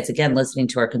our insights, again, listening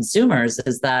to our consumers,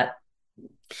 is that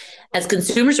as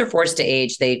consumers are forced to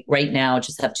age, they right now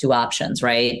just have two options,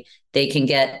 right? They can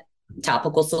get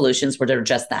topical solutions where they're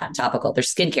just that topical. They're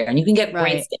skincare, and you can get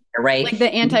great skincare, right? Like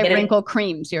the anti-wrinkle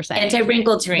creams, you're saying.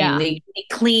 Anti-wrinkle cream. Yeah. They can be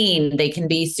clean. They can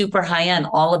be super high end,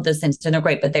 all of those things. And they're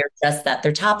great, but they're just that.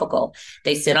 They're topical.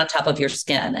 They sit on top of your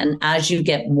skin. And as you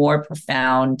get more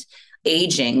profound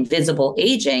aging, visible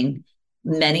aging,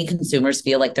 many consumers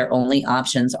feel like their only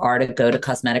options are to go to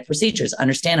cosmetic procedures,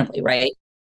 understandably, right?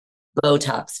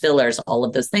 Botox, fillers, all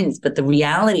of those things. But the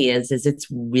reality is it's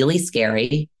really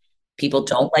scary. People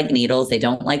don't like needles. They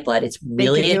don't like blood. It's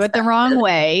really do it the wrong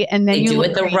way. And then they do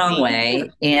it the wrong way.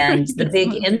 And the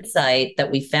big insight that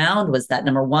we found was that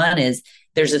number one is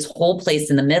there's this whole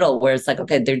place in the middle where it's like,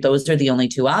 okay, those are the only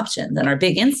two options. And our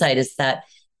big insight is that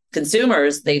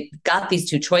consumers, they've got these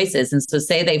two choices. And so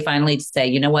say they finally say,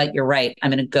 you know what, you're right. I'm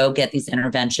going to go get these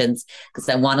interventions because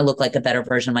I want to look like a better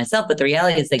version of myself. But the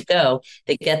reality is they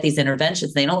get these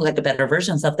interventions. They don't look like a better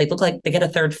version of themselves. They look like they get a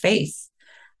third face.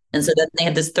 And so then they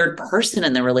have this third person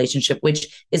in their relationship,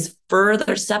 which is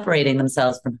further separating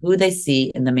themselves from who they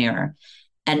see in the mirror.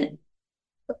 And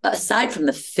aside from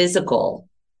the physical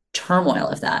turmoil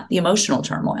of that, the emotional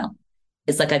turmoil,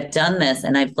 it's like, I've done this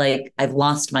and I've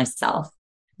lost myself.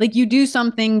 Like you do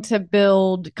something to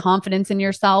build confidence in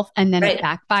yourself and then it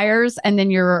backfires. And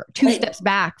then you're two steps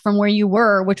back from where you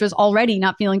were, which was already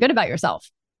not feeling good about yourself.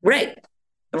 Right.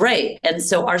 And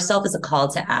so our self is a call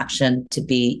to action to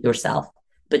be yourself,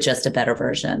 but just a better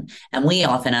version. And we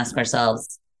often ask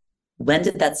ourselves, when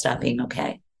did that stop being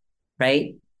okay?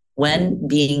 Right? When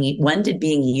did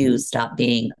being you stop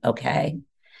being okay?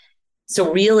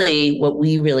 So really what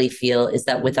we really feel is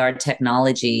that with our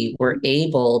technology, we're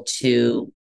able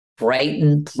to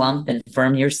brighten, plump, and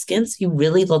firm your skin so you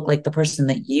really look like the person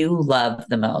that you love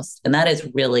the most. And that is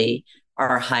really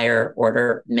our higher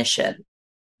order mission.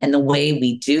 And the way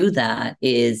we do that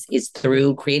is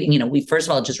through creating, we first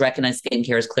of all just recognize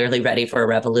skincare is clearly ready for a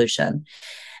revolution.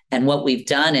 And what we've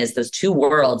done is those two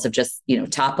worlds of just,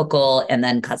 topical and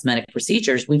then cosmetic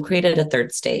procedures, we've created a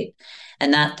third state.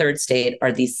 And that third state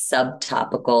are these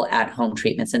subtopical at-home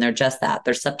treatments. And they're just that.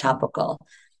 They're subtopical.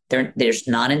 There's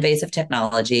non-invasive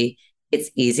technology. It's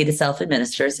easy to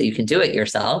self-administer, so you can do it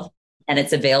yourself. And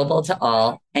it's available to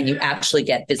all. And you actually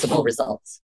get visible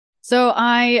results. So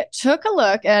I took a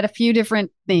look at a few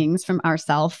different things from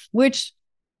Ourself, which,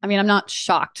 I mean, I'm not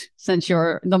shocked since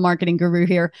you're the marketing guru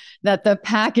here, that the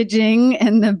packaging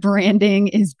and the branding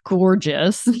is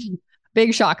gorgeous.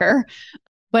 Big shocker.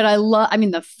 But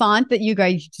the font that you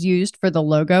guys used for the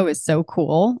logo is so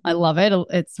cool. I love it.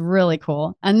 It's really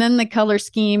cool. And then the color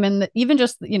scheme and even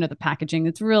just, the packaging,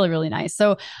 it's really, really nice.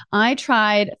 So I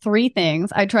tried 3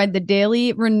 things. I tried the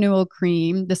Daily Renewal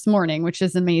Cream this morning, which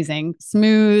is amazing.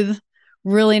 Smooth,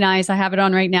 really nice. I have it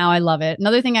on right now. I love it.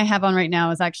 Another thing I have on right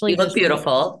now is actually— You look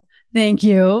beautiful. Thank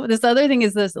you. This other thing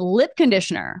is this lip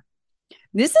conditioner.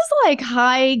 This is like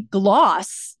high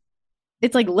gloss.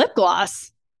 It's like lip gloss.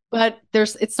 But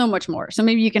it's so much more. So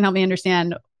maybe you can help me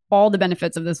understand all the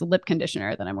benefits of this lip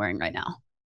conditioner that I'm wearing right now.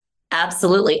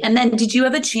 Absolutely. And then did you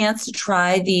have a chance to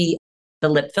try the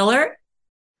lip filler?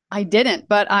 I didn't,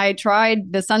 but I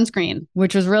tried the sunscreen,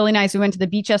 which was really nice. We went to the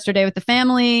beach yesterday with the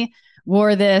family,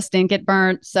 wore this, didn't get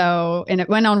burnt. And it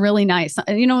went on really nice.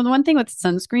 The one thing with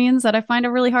sunscreens that I find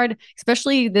are really hard,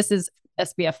 especially this is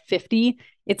SPF 50,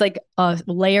 it's like a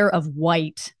layer of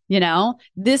white,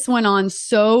 This went on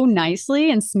so nicely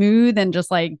and smooth and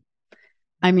just like,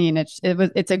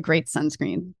 it's a great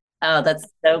sunscreen. Oh, that's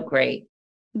so great.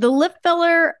 The lip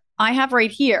filler I have right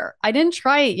here. I didn't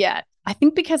try it yet. I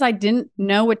think because I didn't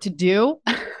know what to do.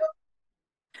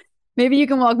 Maybe you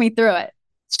can walk me through it.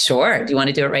 Sure. Do you want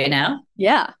to do it right now?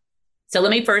 Yeah. So let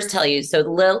me first tell you. So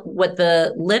what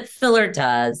the lip filler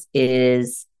does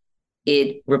is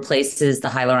it replaces the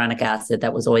hyaluronic acid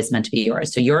that was always meant to be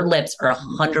yours. So your lips are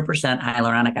 100%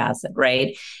 hyaluronic acid,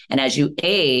 right? And as you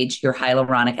age, your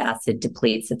hyaluronic acid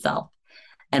depletes itself.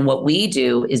 And what we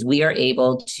do is we are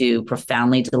able to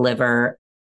profoundly deliver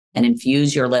and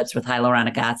infuse your lips with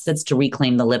hyaluronic acids to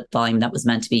reclaim the lip volume that was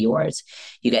meant to be yours.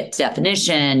 You get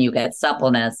definition, you get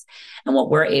suppleness. And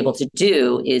what we're able to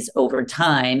do is over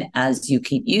time, as you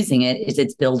keep using it, is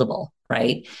it's buildable,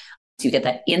 right? So you get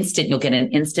that you'll get an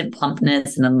instant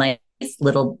plumpness and a nice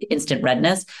little instant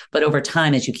redness. But over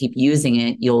time, as you keep using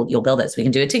it, you'll build it. So we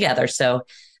can do it together. So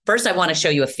first, I want to show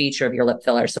you a feature of your lip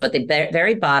filler. So at the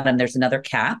very bottom, there's another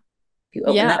cap. If you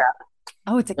open that up.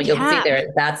 Oh, it's a cap. You'll see there,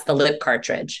 that's the lip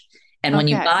cartridge. And when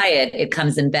you buy it, it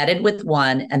comes embedded with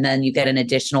one, and then you get an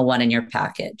additional one in your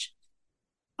package.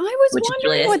 I was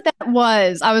wondering what that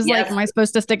was. I was like, am I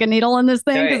supposed to stick a needle in this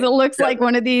thing? Because it looks like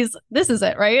one of these. This is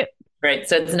it, right? Right.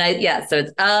 So it's nice. Yeah. So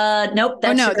it's, nope.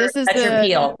 That's your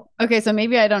peel. Okay. So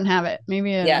maybe I don't have it.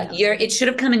 Maybe. It should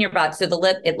have come in your box. So the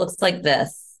lip, it looks like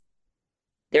this.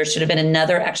 There should have been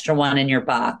another extra one in your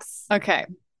box. Okay.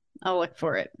 I'll look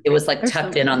for it. It was like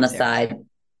tucked in on the side.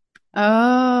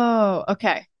 Oh,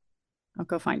 okay. I'll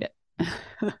go find it.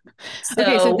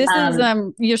 Okay. So this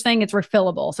is, you're saying it's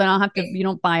refillable. So I don't have to, you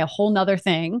don't buy a whole nother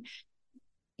thing.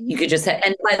 You could just,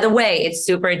 and by the way, it's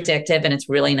super addictive and it's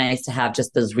really nice to have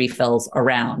just those refills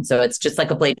around. So it's just like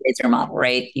a blade razor model,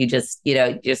 right? You just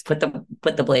put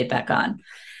the blade back on.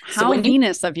 How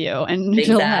Venus of you. And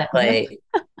exactly.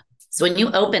 So when you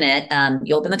open it,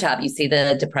 you open the top, you see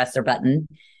the depressor button.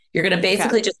 You're going to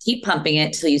basically just keep pumping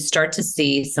it till you start to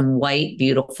see some white,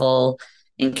 beautiful,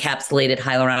 encapsulated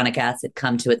hyaluronic acid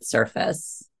come to its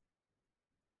surface.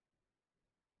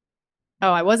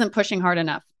 Oh, I wasn't pushing hard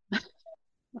enough.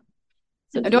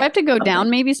 So do I have to go down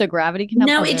maybe so gravity can help?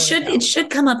 No, it should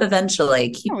come up eventually.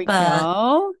 Keep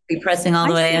pressing all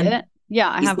the way in. It. Yeah,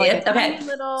 I have like okay.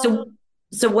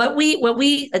 So what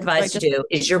we advise to do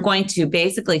is you're going to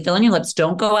basically fill in your lips.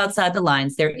 Don't go outside the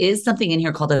lines. There is something in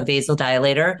here called a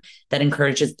vasodilator that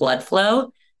encourages blood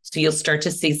flow. So you'll start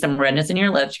to see some redness in your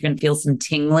lips. You're going to feel some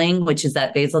tingling, which is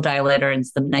that vasodilator, and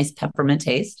some nice peppermint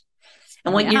taste.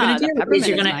 And what you're going to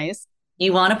do is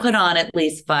you want to put on at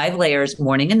least 5 layers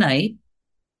morning and night,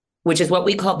 which is what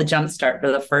we call the jump start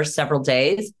for the first several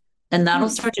days. And that'll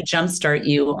start to jumpstart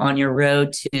you on your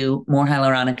road to more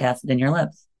hyaluronic acid in your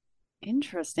lips.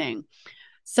 Interesting.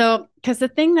 So, because the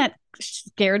thing that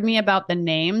scared me about the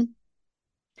name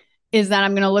is that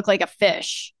I'm going to look like a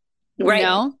fish. Right. You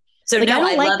know? So I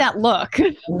don't like that look.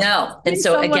 No. And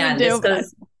so again,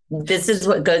 this is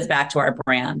what goes back to our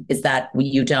brand is that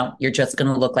you're just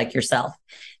going to look like yourself.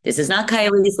 This is not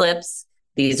Kylie's lips.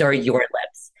 These are your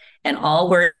lips. And all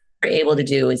we're able to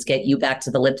do is get you back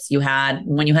to the lips you had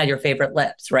when you had your favorite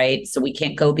lips, right? So we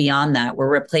can't go beyond that. We're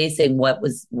replacing what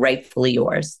was rightfully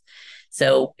yours.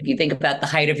 So if you think about the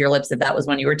height of your lips, if that was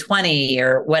when you were 20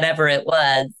 or whatever it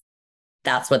was,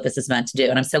 that's what this is meant to do.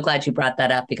 And I'm so glad you brought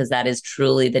that up, because that is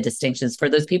truly the distinctions for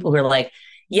those people who are like,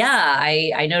 yeah,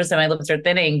 I noticed that my lips are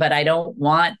thinning, but I still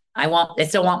want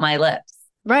my lips.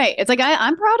 Right. It's like,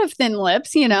 I'm proud of thin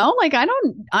lips, like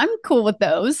I'm cool with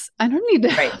those. I don't need to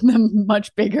have them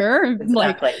much bigger.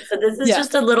 Exactly. So this is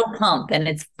just a little pump, and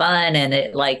it's fun, and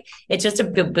it's just a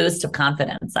good boost of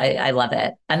confidence. I love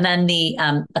it. And then the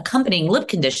accompanying lip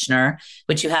conditioner,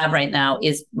 which you have right now,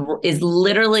 is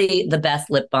literally the best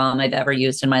lip balm I've ever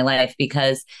used in my life,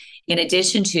 because in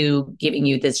addition to giving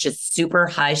you this just super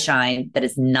high shine that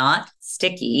is not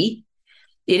sticky,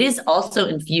 it is also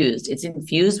infused. It's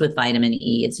infused with vitamin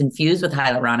E. It's infused with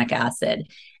hyaluronic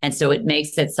acid. And so it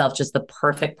makes itself just the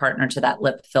perfect partner to that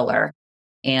lip filler.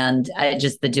 And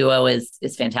the duo is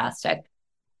fantastic.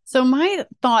 So my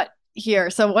thought here,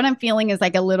 so what I'm feeling is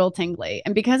like a little tingly.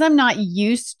 And because I'm not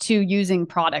used to using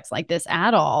products like this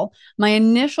at all, my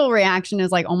initial reaction is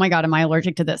like, oh my God, am I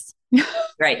allergic to this?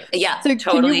 Right. Yeah. So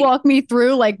totally. Can you walk me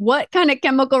through like what kind of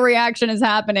chemical reaction is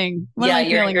happening? What am I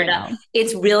feeling right now?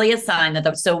 It's really a sign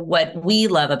so what we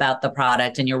love about the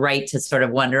product, and you're right to sort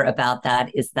of wonder about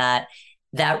that, is that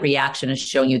reaction is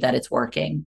showing you that it's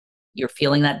working. You're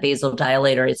feeling that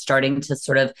vasodilator. It's starting to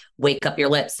sort of wake up your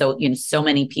lips. So, so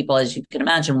many people, as you can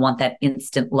imagine, want that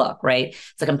instant look, right?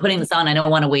 It's like, I'm putting this on. I don't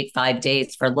want to wait 5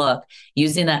 days for look.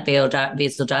 Using that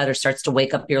vasodilator starts to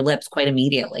wake up your lips quite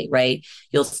immediately, right?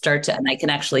 You'll start to, and I can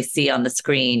actually see on the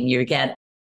screen,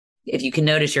 if you can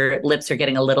notice, your lips are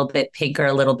getting a little bit pinker,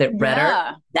 a little bit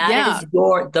redder. That is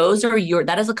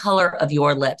a color of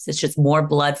your lips. It's just more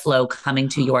blood flow coming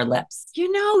to your lips.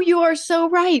 You are so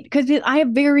right. Because I have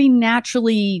very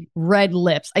naturally red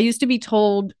lips. I used to be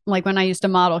told, like when I used to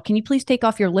model, can you please take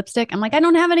off your lipstick? I'm like, I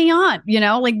don't have any on,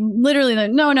 like literally,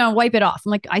 no, wipe it off. I'm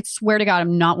like, I swear to God,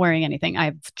 I'm not wearing anything. I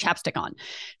have chapstick on.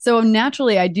 So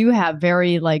naturally, I do have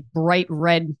very like bright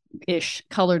red-ish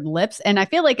colored lips. And I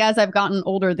feel like as I've gotten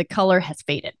older, the color has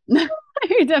faded.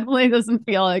 It definitely doesn't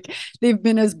feel like they've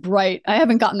been as bright. I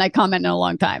haven't gotten that comment in a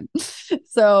long time.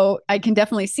 So I can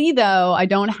definitely see, though, I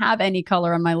don't have any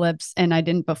color on my lips, and I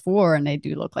didn't before, and they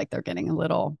do look like they're getting a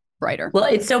little brighter. Well,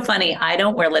 it's so funny. I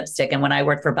don't wear lipstick. And when I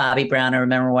worked for Bobbi Brown, I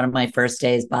remember one of my first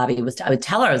days, I would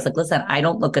tell her, I was like, listen, I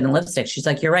don't look good in lipstick. She's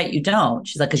like, you're right, you don't.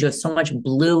 She's like, because you have so much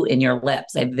blue in your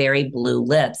lips. I have very blue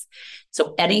lips.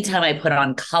 So anytime I put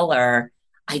on color,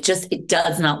 it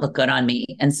does not look good on me.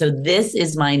 And so this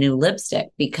is my new lipstick,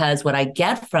 because what I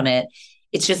get from it,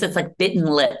 it's like bitten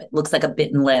lip. It looks like a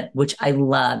bitten lip, which I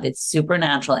love. It's super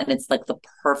natural. And it's like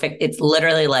it's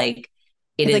literally like,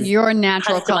 it's like your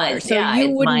natural color. So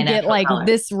you wouldn't get like color.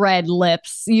 This red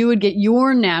lips. You would get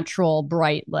your natural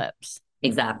bright lips.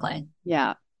 Exactly.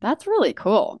 Yeah. That's really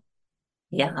cool.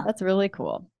 Yeah. That's really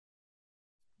cool.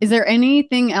 Is there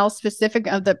anything else specific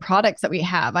of the products that we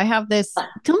have? I have this.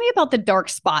 Tell me about the dark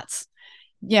spots.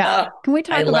 Yeah. Can we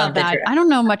talk about that? I don't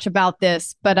know much about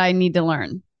this, but I need to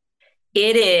learn.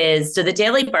 It is. So the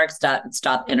Daily Bark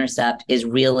Stop Intercept is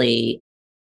really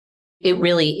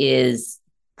is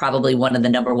probably one of the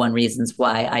number one reasons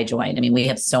why I joined. I mean, we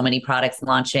have so many products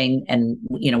launching, and,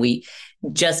 we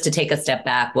just to take a step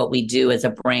back, what we do as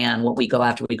a brand, we go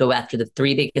after the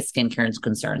three biggest skincare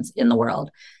concerns in the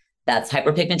world. That's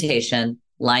hyperpigmentation,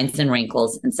 lines and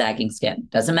wrinkles, and sagging skin.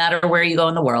 Doesn't matter where you go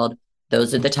in the world.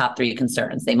 Those are the top three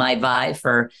concerns. They might vie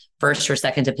for first or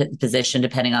second position,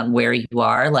 depending on where you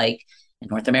are. Like in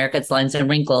North America, it's lines and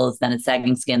wrinkles, then it's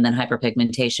sagging skin, then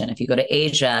hyperpigmentation. If you go to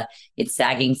Asia, it's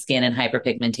sagging skin and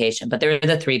hyperpigmentation, but they're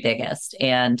the three biggest.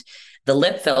 And the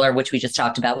lip filler, which we just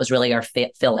talked about, was really our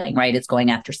filling, right? It's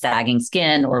going after sagging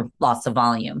skin or loss of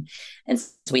volume. And so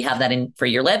we have that in for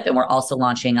your lip. And we're also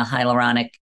launching a hyaluronic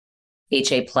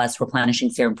HA Plus replenishing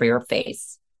serum for your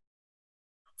face.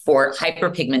 For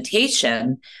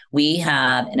hyperpigmentation, we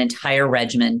have an entire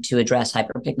regimen to address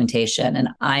hyperpigmentation. And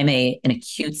I'm an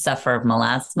acute sufferer of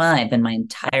melasma. I've been my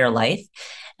entire life.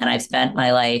 And I've spent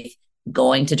my life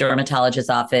going to dermatologist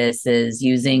offices,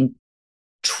 using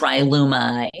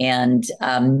Triluma and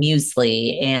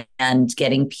muesli, and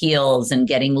getting peels and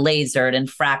getting lasered and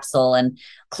Fraxel and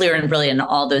Clear and Brilliant and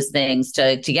all those things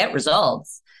to get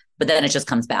results. But then it just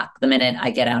comes back the minute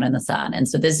I get out in the sun. And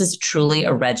so this is truly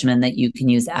a regimen that you can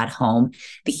use at home.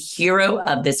 The hero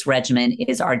of this regimen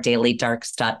is our Daily Dark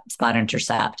Spot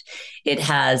Intercept. It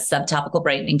has subtopical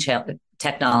brightening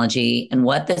technology. And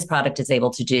what this product is able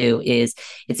to do is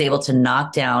it's able to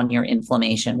knock down your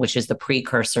inflammation, which is the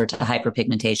precursor to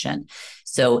hyperpigmentation.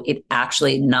 So it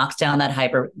actually knocks down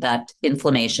that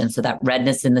inflammation, so that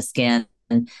redness in the skin,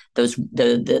 those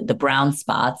the brown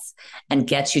spots, and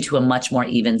gets you to a much more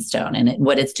even stone. And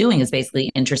what it's doing is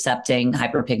basically intercepting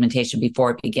hyperpigmentation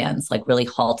before it begins, like really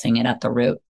halting it at the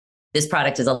root. This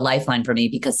product is a lifeline for me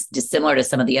because, dissimilar to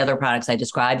some of the other products I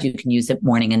described, you can use it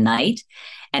morning and night.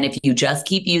 And if you just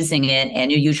keep using it and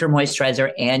you use your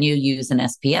moisturizer and you use an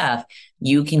SPF,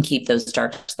 you can keep those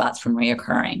dark spots from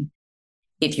reoccurring.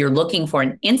 If you're looking for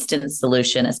an instant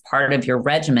solution as part of your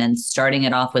regimen, starting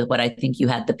it off with what I think you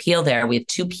had, the peel there, we have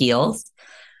 2 peels.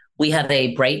 We have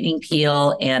a brightening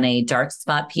peel and a dark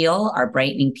spot peel. Our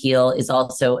brightening peel is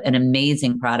also an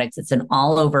amazing product. It's an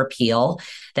all-over peel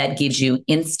that gives you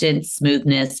instant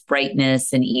smoothness,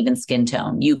 brightness, and even skin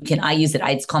tone. I use it,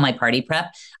 it's called my party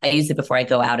prep. I use it before I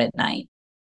go out at night.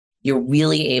 You're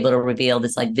really able to reveal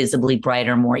this like visibly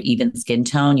brighter, more even skin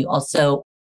tone. You also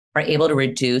are able to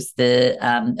reduce the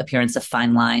appearance of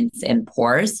fine lines and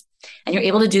pores. And you're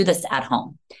able to do this at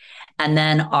home. And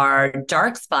then our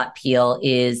dark spot peel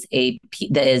is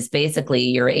basically,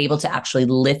 you're able to actually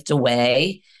lift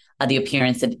away the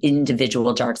appearance of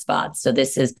individual dark spots. So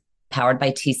this is powered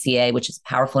by TCA, which is a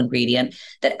powerful ingredient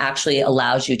that actually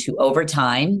allows you to, over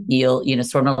time,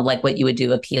 sort of like what you would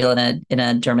do a peel in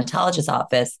a dermatologist's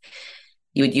office.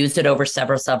 You would use it over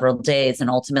several days, and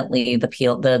ultimately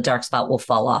the dark spot will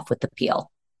fall off with the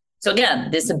peel. So again,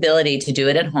 this ability to do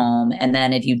it at home, and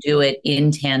then if you do it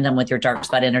in tandem with your dark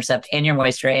spot intercept and your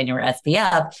moisture and your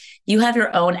SPF, you have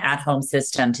your own at-home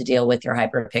system to deal with your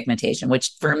hyperpigmentation,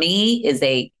 which for me is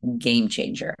a game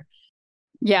changer.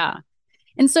 Yeah.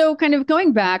 And so kind of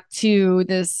going back to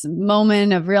this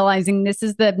moment of realizing this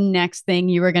is the next thing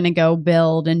you were going to go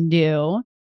build and do,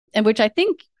 and which I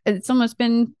think it's almost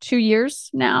been 2 years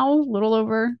now, a little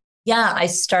over. Yeah, I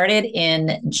started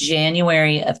in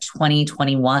January of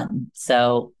 2021.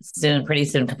 So pretty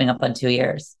soon, coming up on 2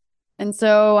 years. And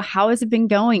so how has it been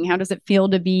going? How does it feel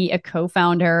to be a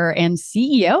co-founder and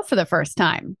CEO for the first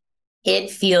time?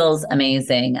 It feels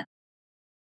amazing.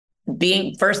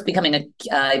 Becoming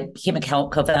a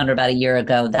co-founder about a year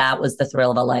ago, that was the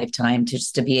thrill of a lifetime.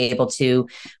 To be able to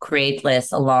create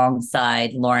this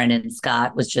alongside Lauren and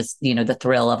Scott was just, the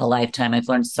thrill of a lifetime. I've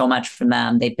learned so much from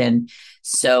them. They've been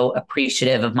so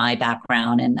appreciative of my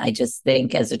background. And I just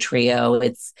think as a trio,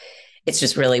 it's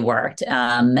just really worked.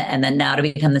 And then now to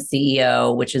become the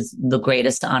CEO, which is the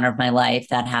greatest honor of my life,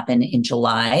 that happened in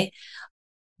July.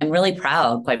 I'm really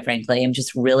proud, quite frankly. I'm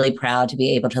just really proud to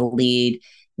be able to lead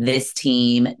this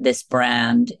team, this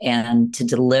brand, and to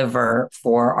deliver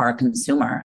for our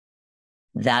consumer.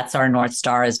 That's our North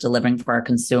Star, is delivering for our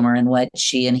consumer and what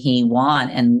she and he want,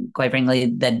 and quite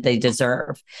frankly, that they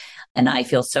deserve. And I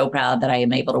feel so proud that I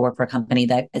am able to work for a company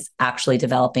that is actually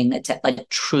developing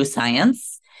true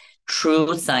science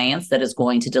that is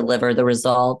going to deliver the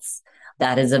results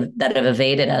that have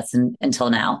evaded us until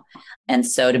now. And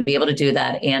so to be able to do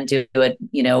that and do it,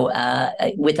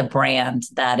 with a brand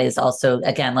that is also,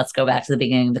 again, let's go back to the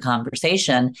beginning of the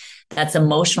conversation, that's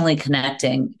emotionally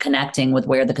connecting with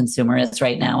where the consumer is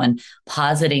right now, and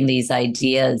positing these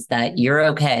ideas that you're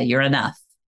okay, you're enough.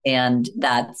 And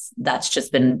that's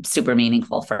just been super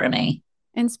meaningful for me.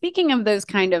 And speaking of those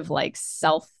kind of like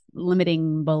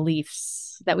self-limiting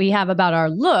beliefs that we have about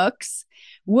our looks,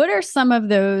 what are some of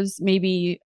those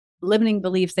maybe limiting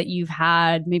beliefs that you've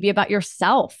had maybe about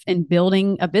yourself in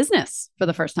building a business for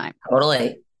the first time?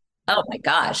 Totally. Oh my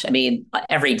gosh. I mean,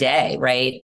 every day,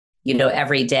 right?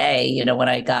 Every day, when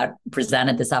I got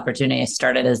presented this opportunity, I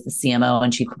started as the CMO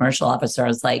and chief commercial officer. I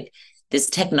was like, this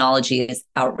technology is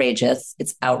outrageous.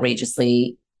 It's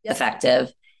outrageously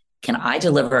effective. Can I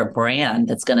deliver a brand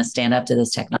that's going to stand up to this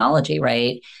technology,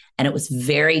 right? And it was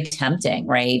very tempting,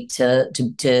 right? To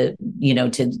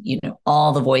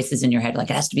all the voices in your head,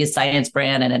 like it has to be a science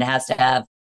brand, and it has to have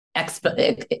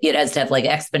like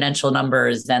exponential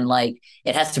numbers, and like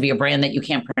it has to be a brand that you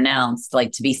can't pronounce,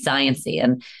 like to be sciencey.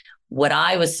 And what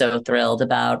I was so thrilled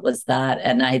about was that,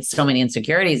 and I had so many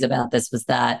insecurities about this, was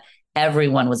that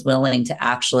everyone was willing to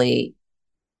actually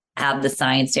have the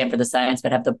science stand for the science,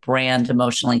 but have the brand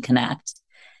emotionally connect.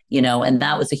 And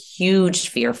that was a huge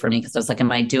fear for me, because I was like, am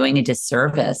I doing a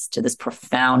disservice to this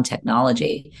profound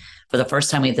technology? For the first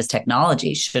time we have this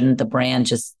technology, shouldn't the brand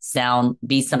just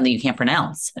be something you can't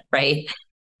pronounce, right?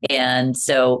 And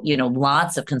so,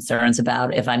 lots of concerns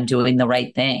about if I'm doing the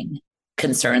right thing,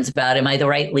 concerns about, am I the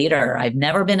right leader? I've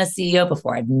never been a CEO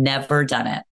before. I've never done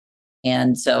it.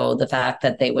 And so the fact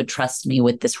that they would trust me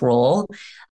with this role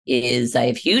is I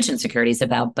have huge insecurities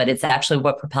about, but it's actually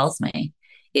what propels me.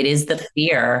 It is the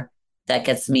fear that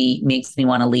makes me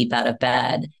want to leap out of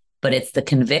bed, but it's the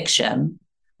conviction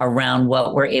around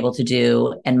what we're able to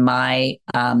do. And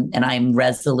and I'm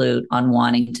resolute on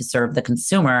wanting to serve the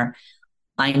consumer.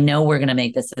 I know we're going to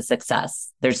make this a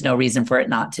success. There's no reason for it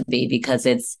not to be, because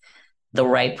it's the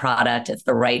right product, it's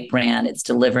the right brand, it's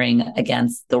delivering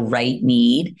against the right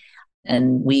need,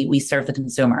 and we serve the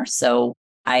consumer. So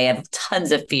I have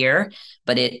tons of fear,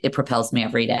 but it propels me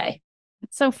every day.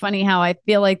 It's so funny how I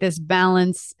feel like this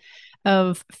balance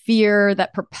of fear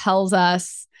that propels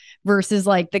us versus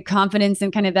like the confidence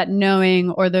and kind of that knowing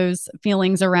or those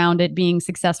feelings around it being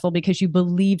successful because you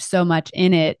believe so much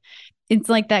in it. It's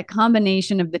like that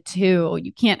combination of the two.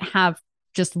 You can't have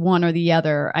just one or the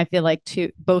other. I feel like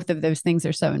both of those things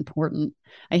are so important.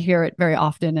 I hear it very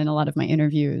often in a lot of my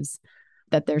interviews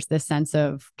that there's this sense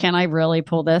of, can I really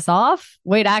pull this off?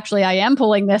 Wait, actually, I am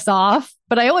pulling this off,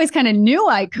 but I always kind of knew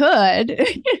I could.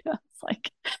 It's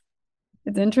like,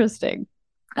 it's interesting.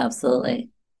 Absolutely.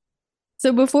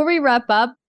 So before we wrap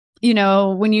up,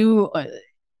 when you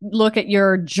look at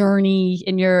your journey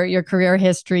in your career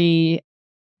history,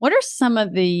 what are some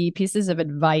of the pieces of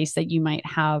advice that you might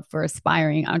have for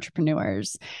aspiring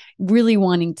entrepreneurs really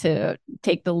wanting to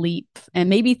take the leap and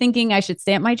maybe thinking I should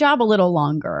stay at my job a little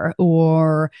longer,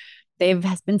 or they've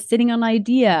been sitting on an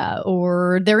idea,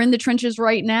 or they're in the trenches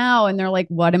right now and they're like,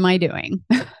 what am I doing?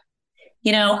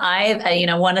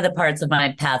 One of the parts of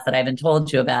my path that I haven't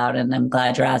told you about, and I'm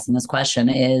glad you're asking this question,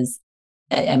 is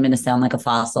I'm going to sound like a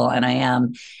fossil, and I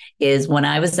am, is when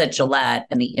I was at Gillette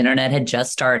and the internet had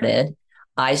just started,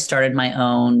 I started my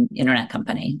own internet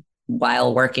company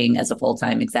while working as a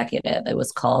full-time executive. It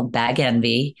was called Bag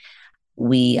Envy.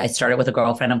 I started with a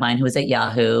girlfriend of mine who was at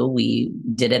Yahoo. We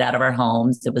did it out of our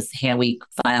homes. We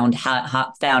found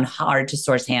hard to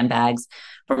source handbags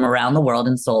from around the world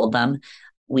and sold them.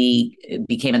 We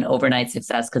became an overnight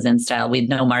success because InStyle, we had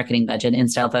no marketing budget.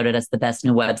 InStyle voted us the best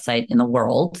new website in the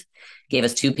world, gave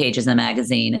us 2 pages in the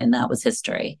magazine, and that was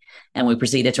history. And we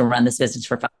proceeded to run this business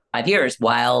for 5 years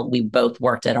while we both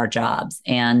worked at our jobs.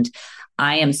 And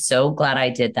I am so glad I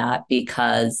did that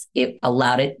because it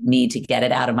allowed me to get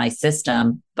it out of my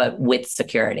system, but with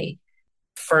security.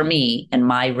 For me and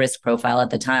my risk profile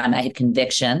at the time, I had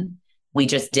conviction. We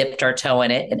just dipped our toe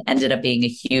in it and ended up being a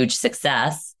huge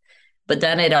success. But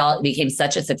then it all became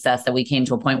such a success that we came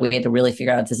to a point where we had to really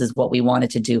figure out this is what we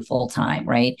wanted to do full time,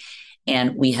 right?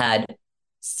 And we had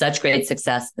such great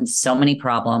success and so many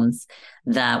problems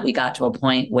that we got to a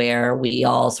point where we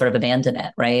all sort of abandoned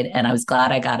it, right? And I was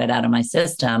glad I got it out of my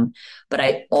system. But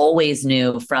I always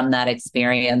knew from that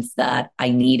experience that I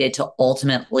needed to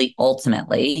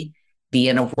ultimately be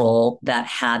in a role that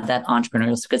had that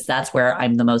entrepreneurial, because that's where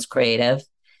I'm the most creative.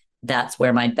 That's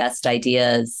where my best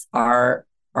ideas are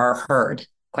heard,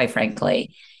 quite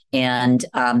frankly. And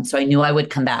so I knew I would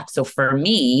come back. So for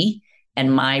me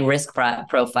and my risk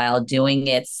profile, doing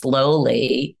it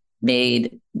slowly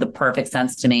made the perfect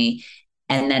sense to me.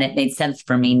 And then it made sense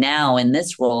for me now in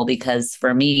this role, because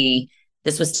for me,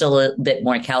 this was still a bit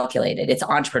more calculated. It's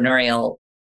entrepreneurial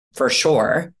for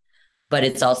sure, but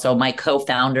it's also my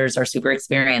co-founders are super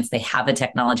experienced. They have the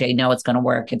technology. I know it's going to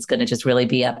work. It's going to just really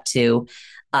be up to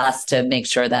us to make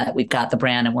sure that we've got the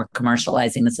brand and we're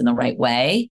commercializing this in the right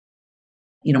way.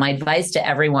 My advice to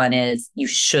everyone is you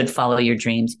should follow your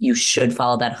dreams. You should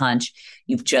follow that hunch.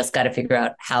 You've just got to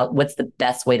figure out what's the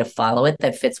best way to follow it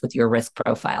that fits with your risk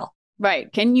profile.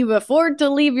 Right. Can you afford to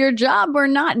leave your job or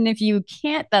not? And if you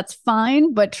can't, that's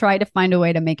fine, but try to find a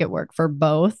way to make it work for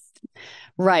both.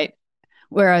 Right.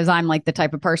 Whereas I'm like the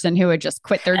type of person who would just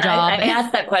quit their job. I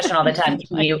ask that question all the time.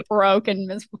 Can you broke and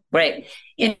miserable? Right.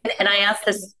 And I ask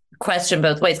this question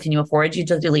both ways. Can you afford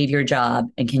to leave your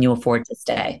job, and can you afford to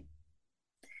stay?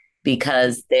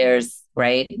 Because there's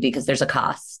a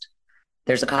cost.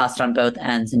 There's a cost on both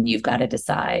ends, and you've got to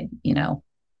decide,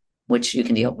 which one you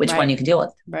can deal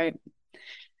with. Right.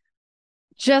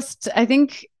 Just, I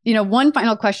think, one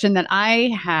final question that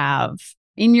I have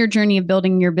in your journey of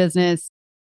building your business,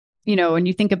 when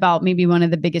you think about maybe one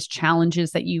of the biggest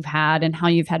challenges that you've had and how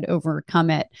you've had to overcome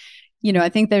it, I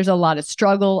think there's a lot of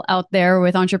struggle out there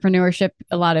with entrepreneurship,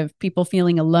 a lot of people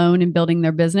feeling alone in building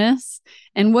their business.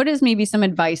 And what is maybe some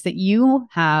advice that you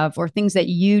have or things that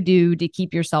you do to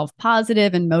keep yourself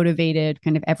positive and motivated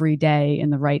kind of every day in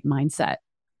the right mindset?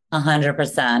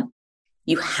 100%.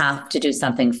 You have to do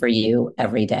something for you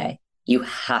every day. You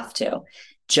have to,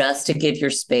 just to give your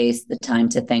space the time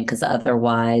to think, because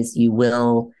otherwise you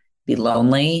will be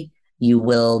lonely. You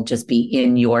will just be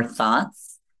in your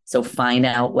thoughts. So find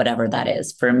out whatever that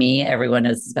is. For me, everyone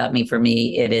knows it's about me. For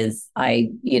me, it is,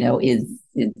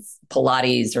 it's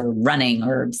Pilates or running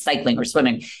or cycling or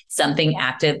swimming, something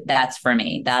active. That's for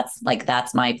me.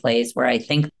 That's my place where I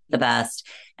think the best.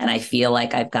 And I feel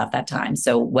like I've got that time.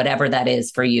 So whatever that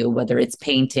is for you, whether it's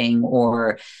painting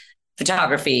or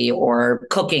photography or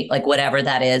cooking, like whatever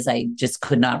that is, I just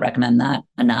could not recommend that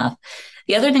enough.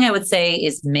 The other thing I would say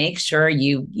is make sure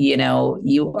you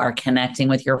are connecting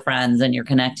with your friends and you're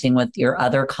connecting with your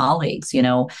other colleagues.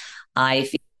 I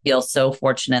feel so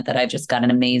fortunate that I've just got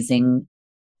an amazing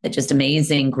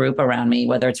group around me,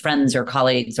 whether it's friends or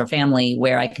colleagues or family,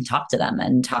 where I can talk to them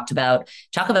and talk about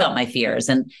my fears.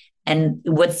 And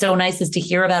what's so nice is to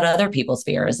hear about other people's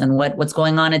fears and what's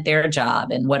going on at their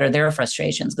job and what are their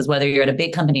frustrations. Because whether you're at a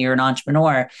big company or an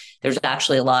entrepreneur, there's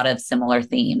actually a lot of similar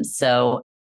themes. So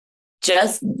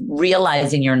just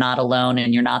realizing you're not alone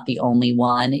and you're not the only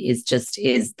one is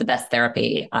the best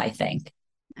therapy, I think.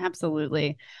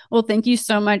 Absolutely. Well, thank you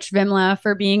so much, Vimla,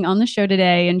 for being on the show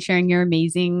today and sharing your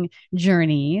amazing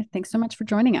journey. Thanks so much for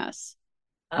joining us.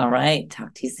 All right.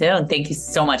 Talk to you soon. Thank you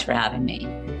so much for having me.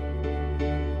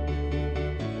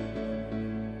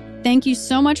 Thank you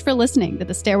so much for listening to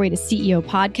the Stairway to CEO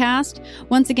podcast.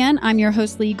 Once again, I'm your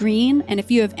host, Lee Green. And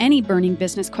if you have any burning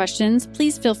business questions,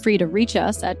 please feel free to reach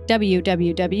us at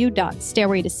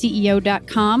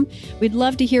www.stairwaytoceo.com. We'd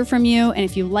love to hear from you. And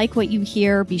if you like what you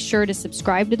hear, be sure to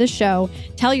subscribe to the show,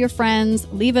 tell your friends,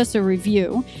 leave us a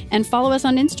review, and follow us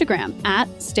on Instagram at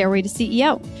Stairway to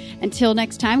CEO. Until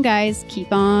next time, guys,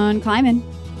 keep on climbing.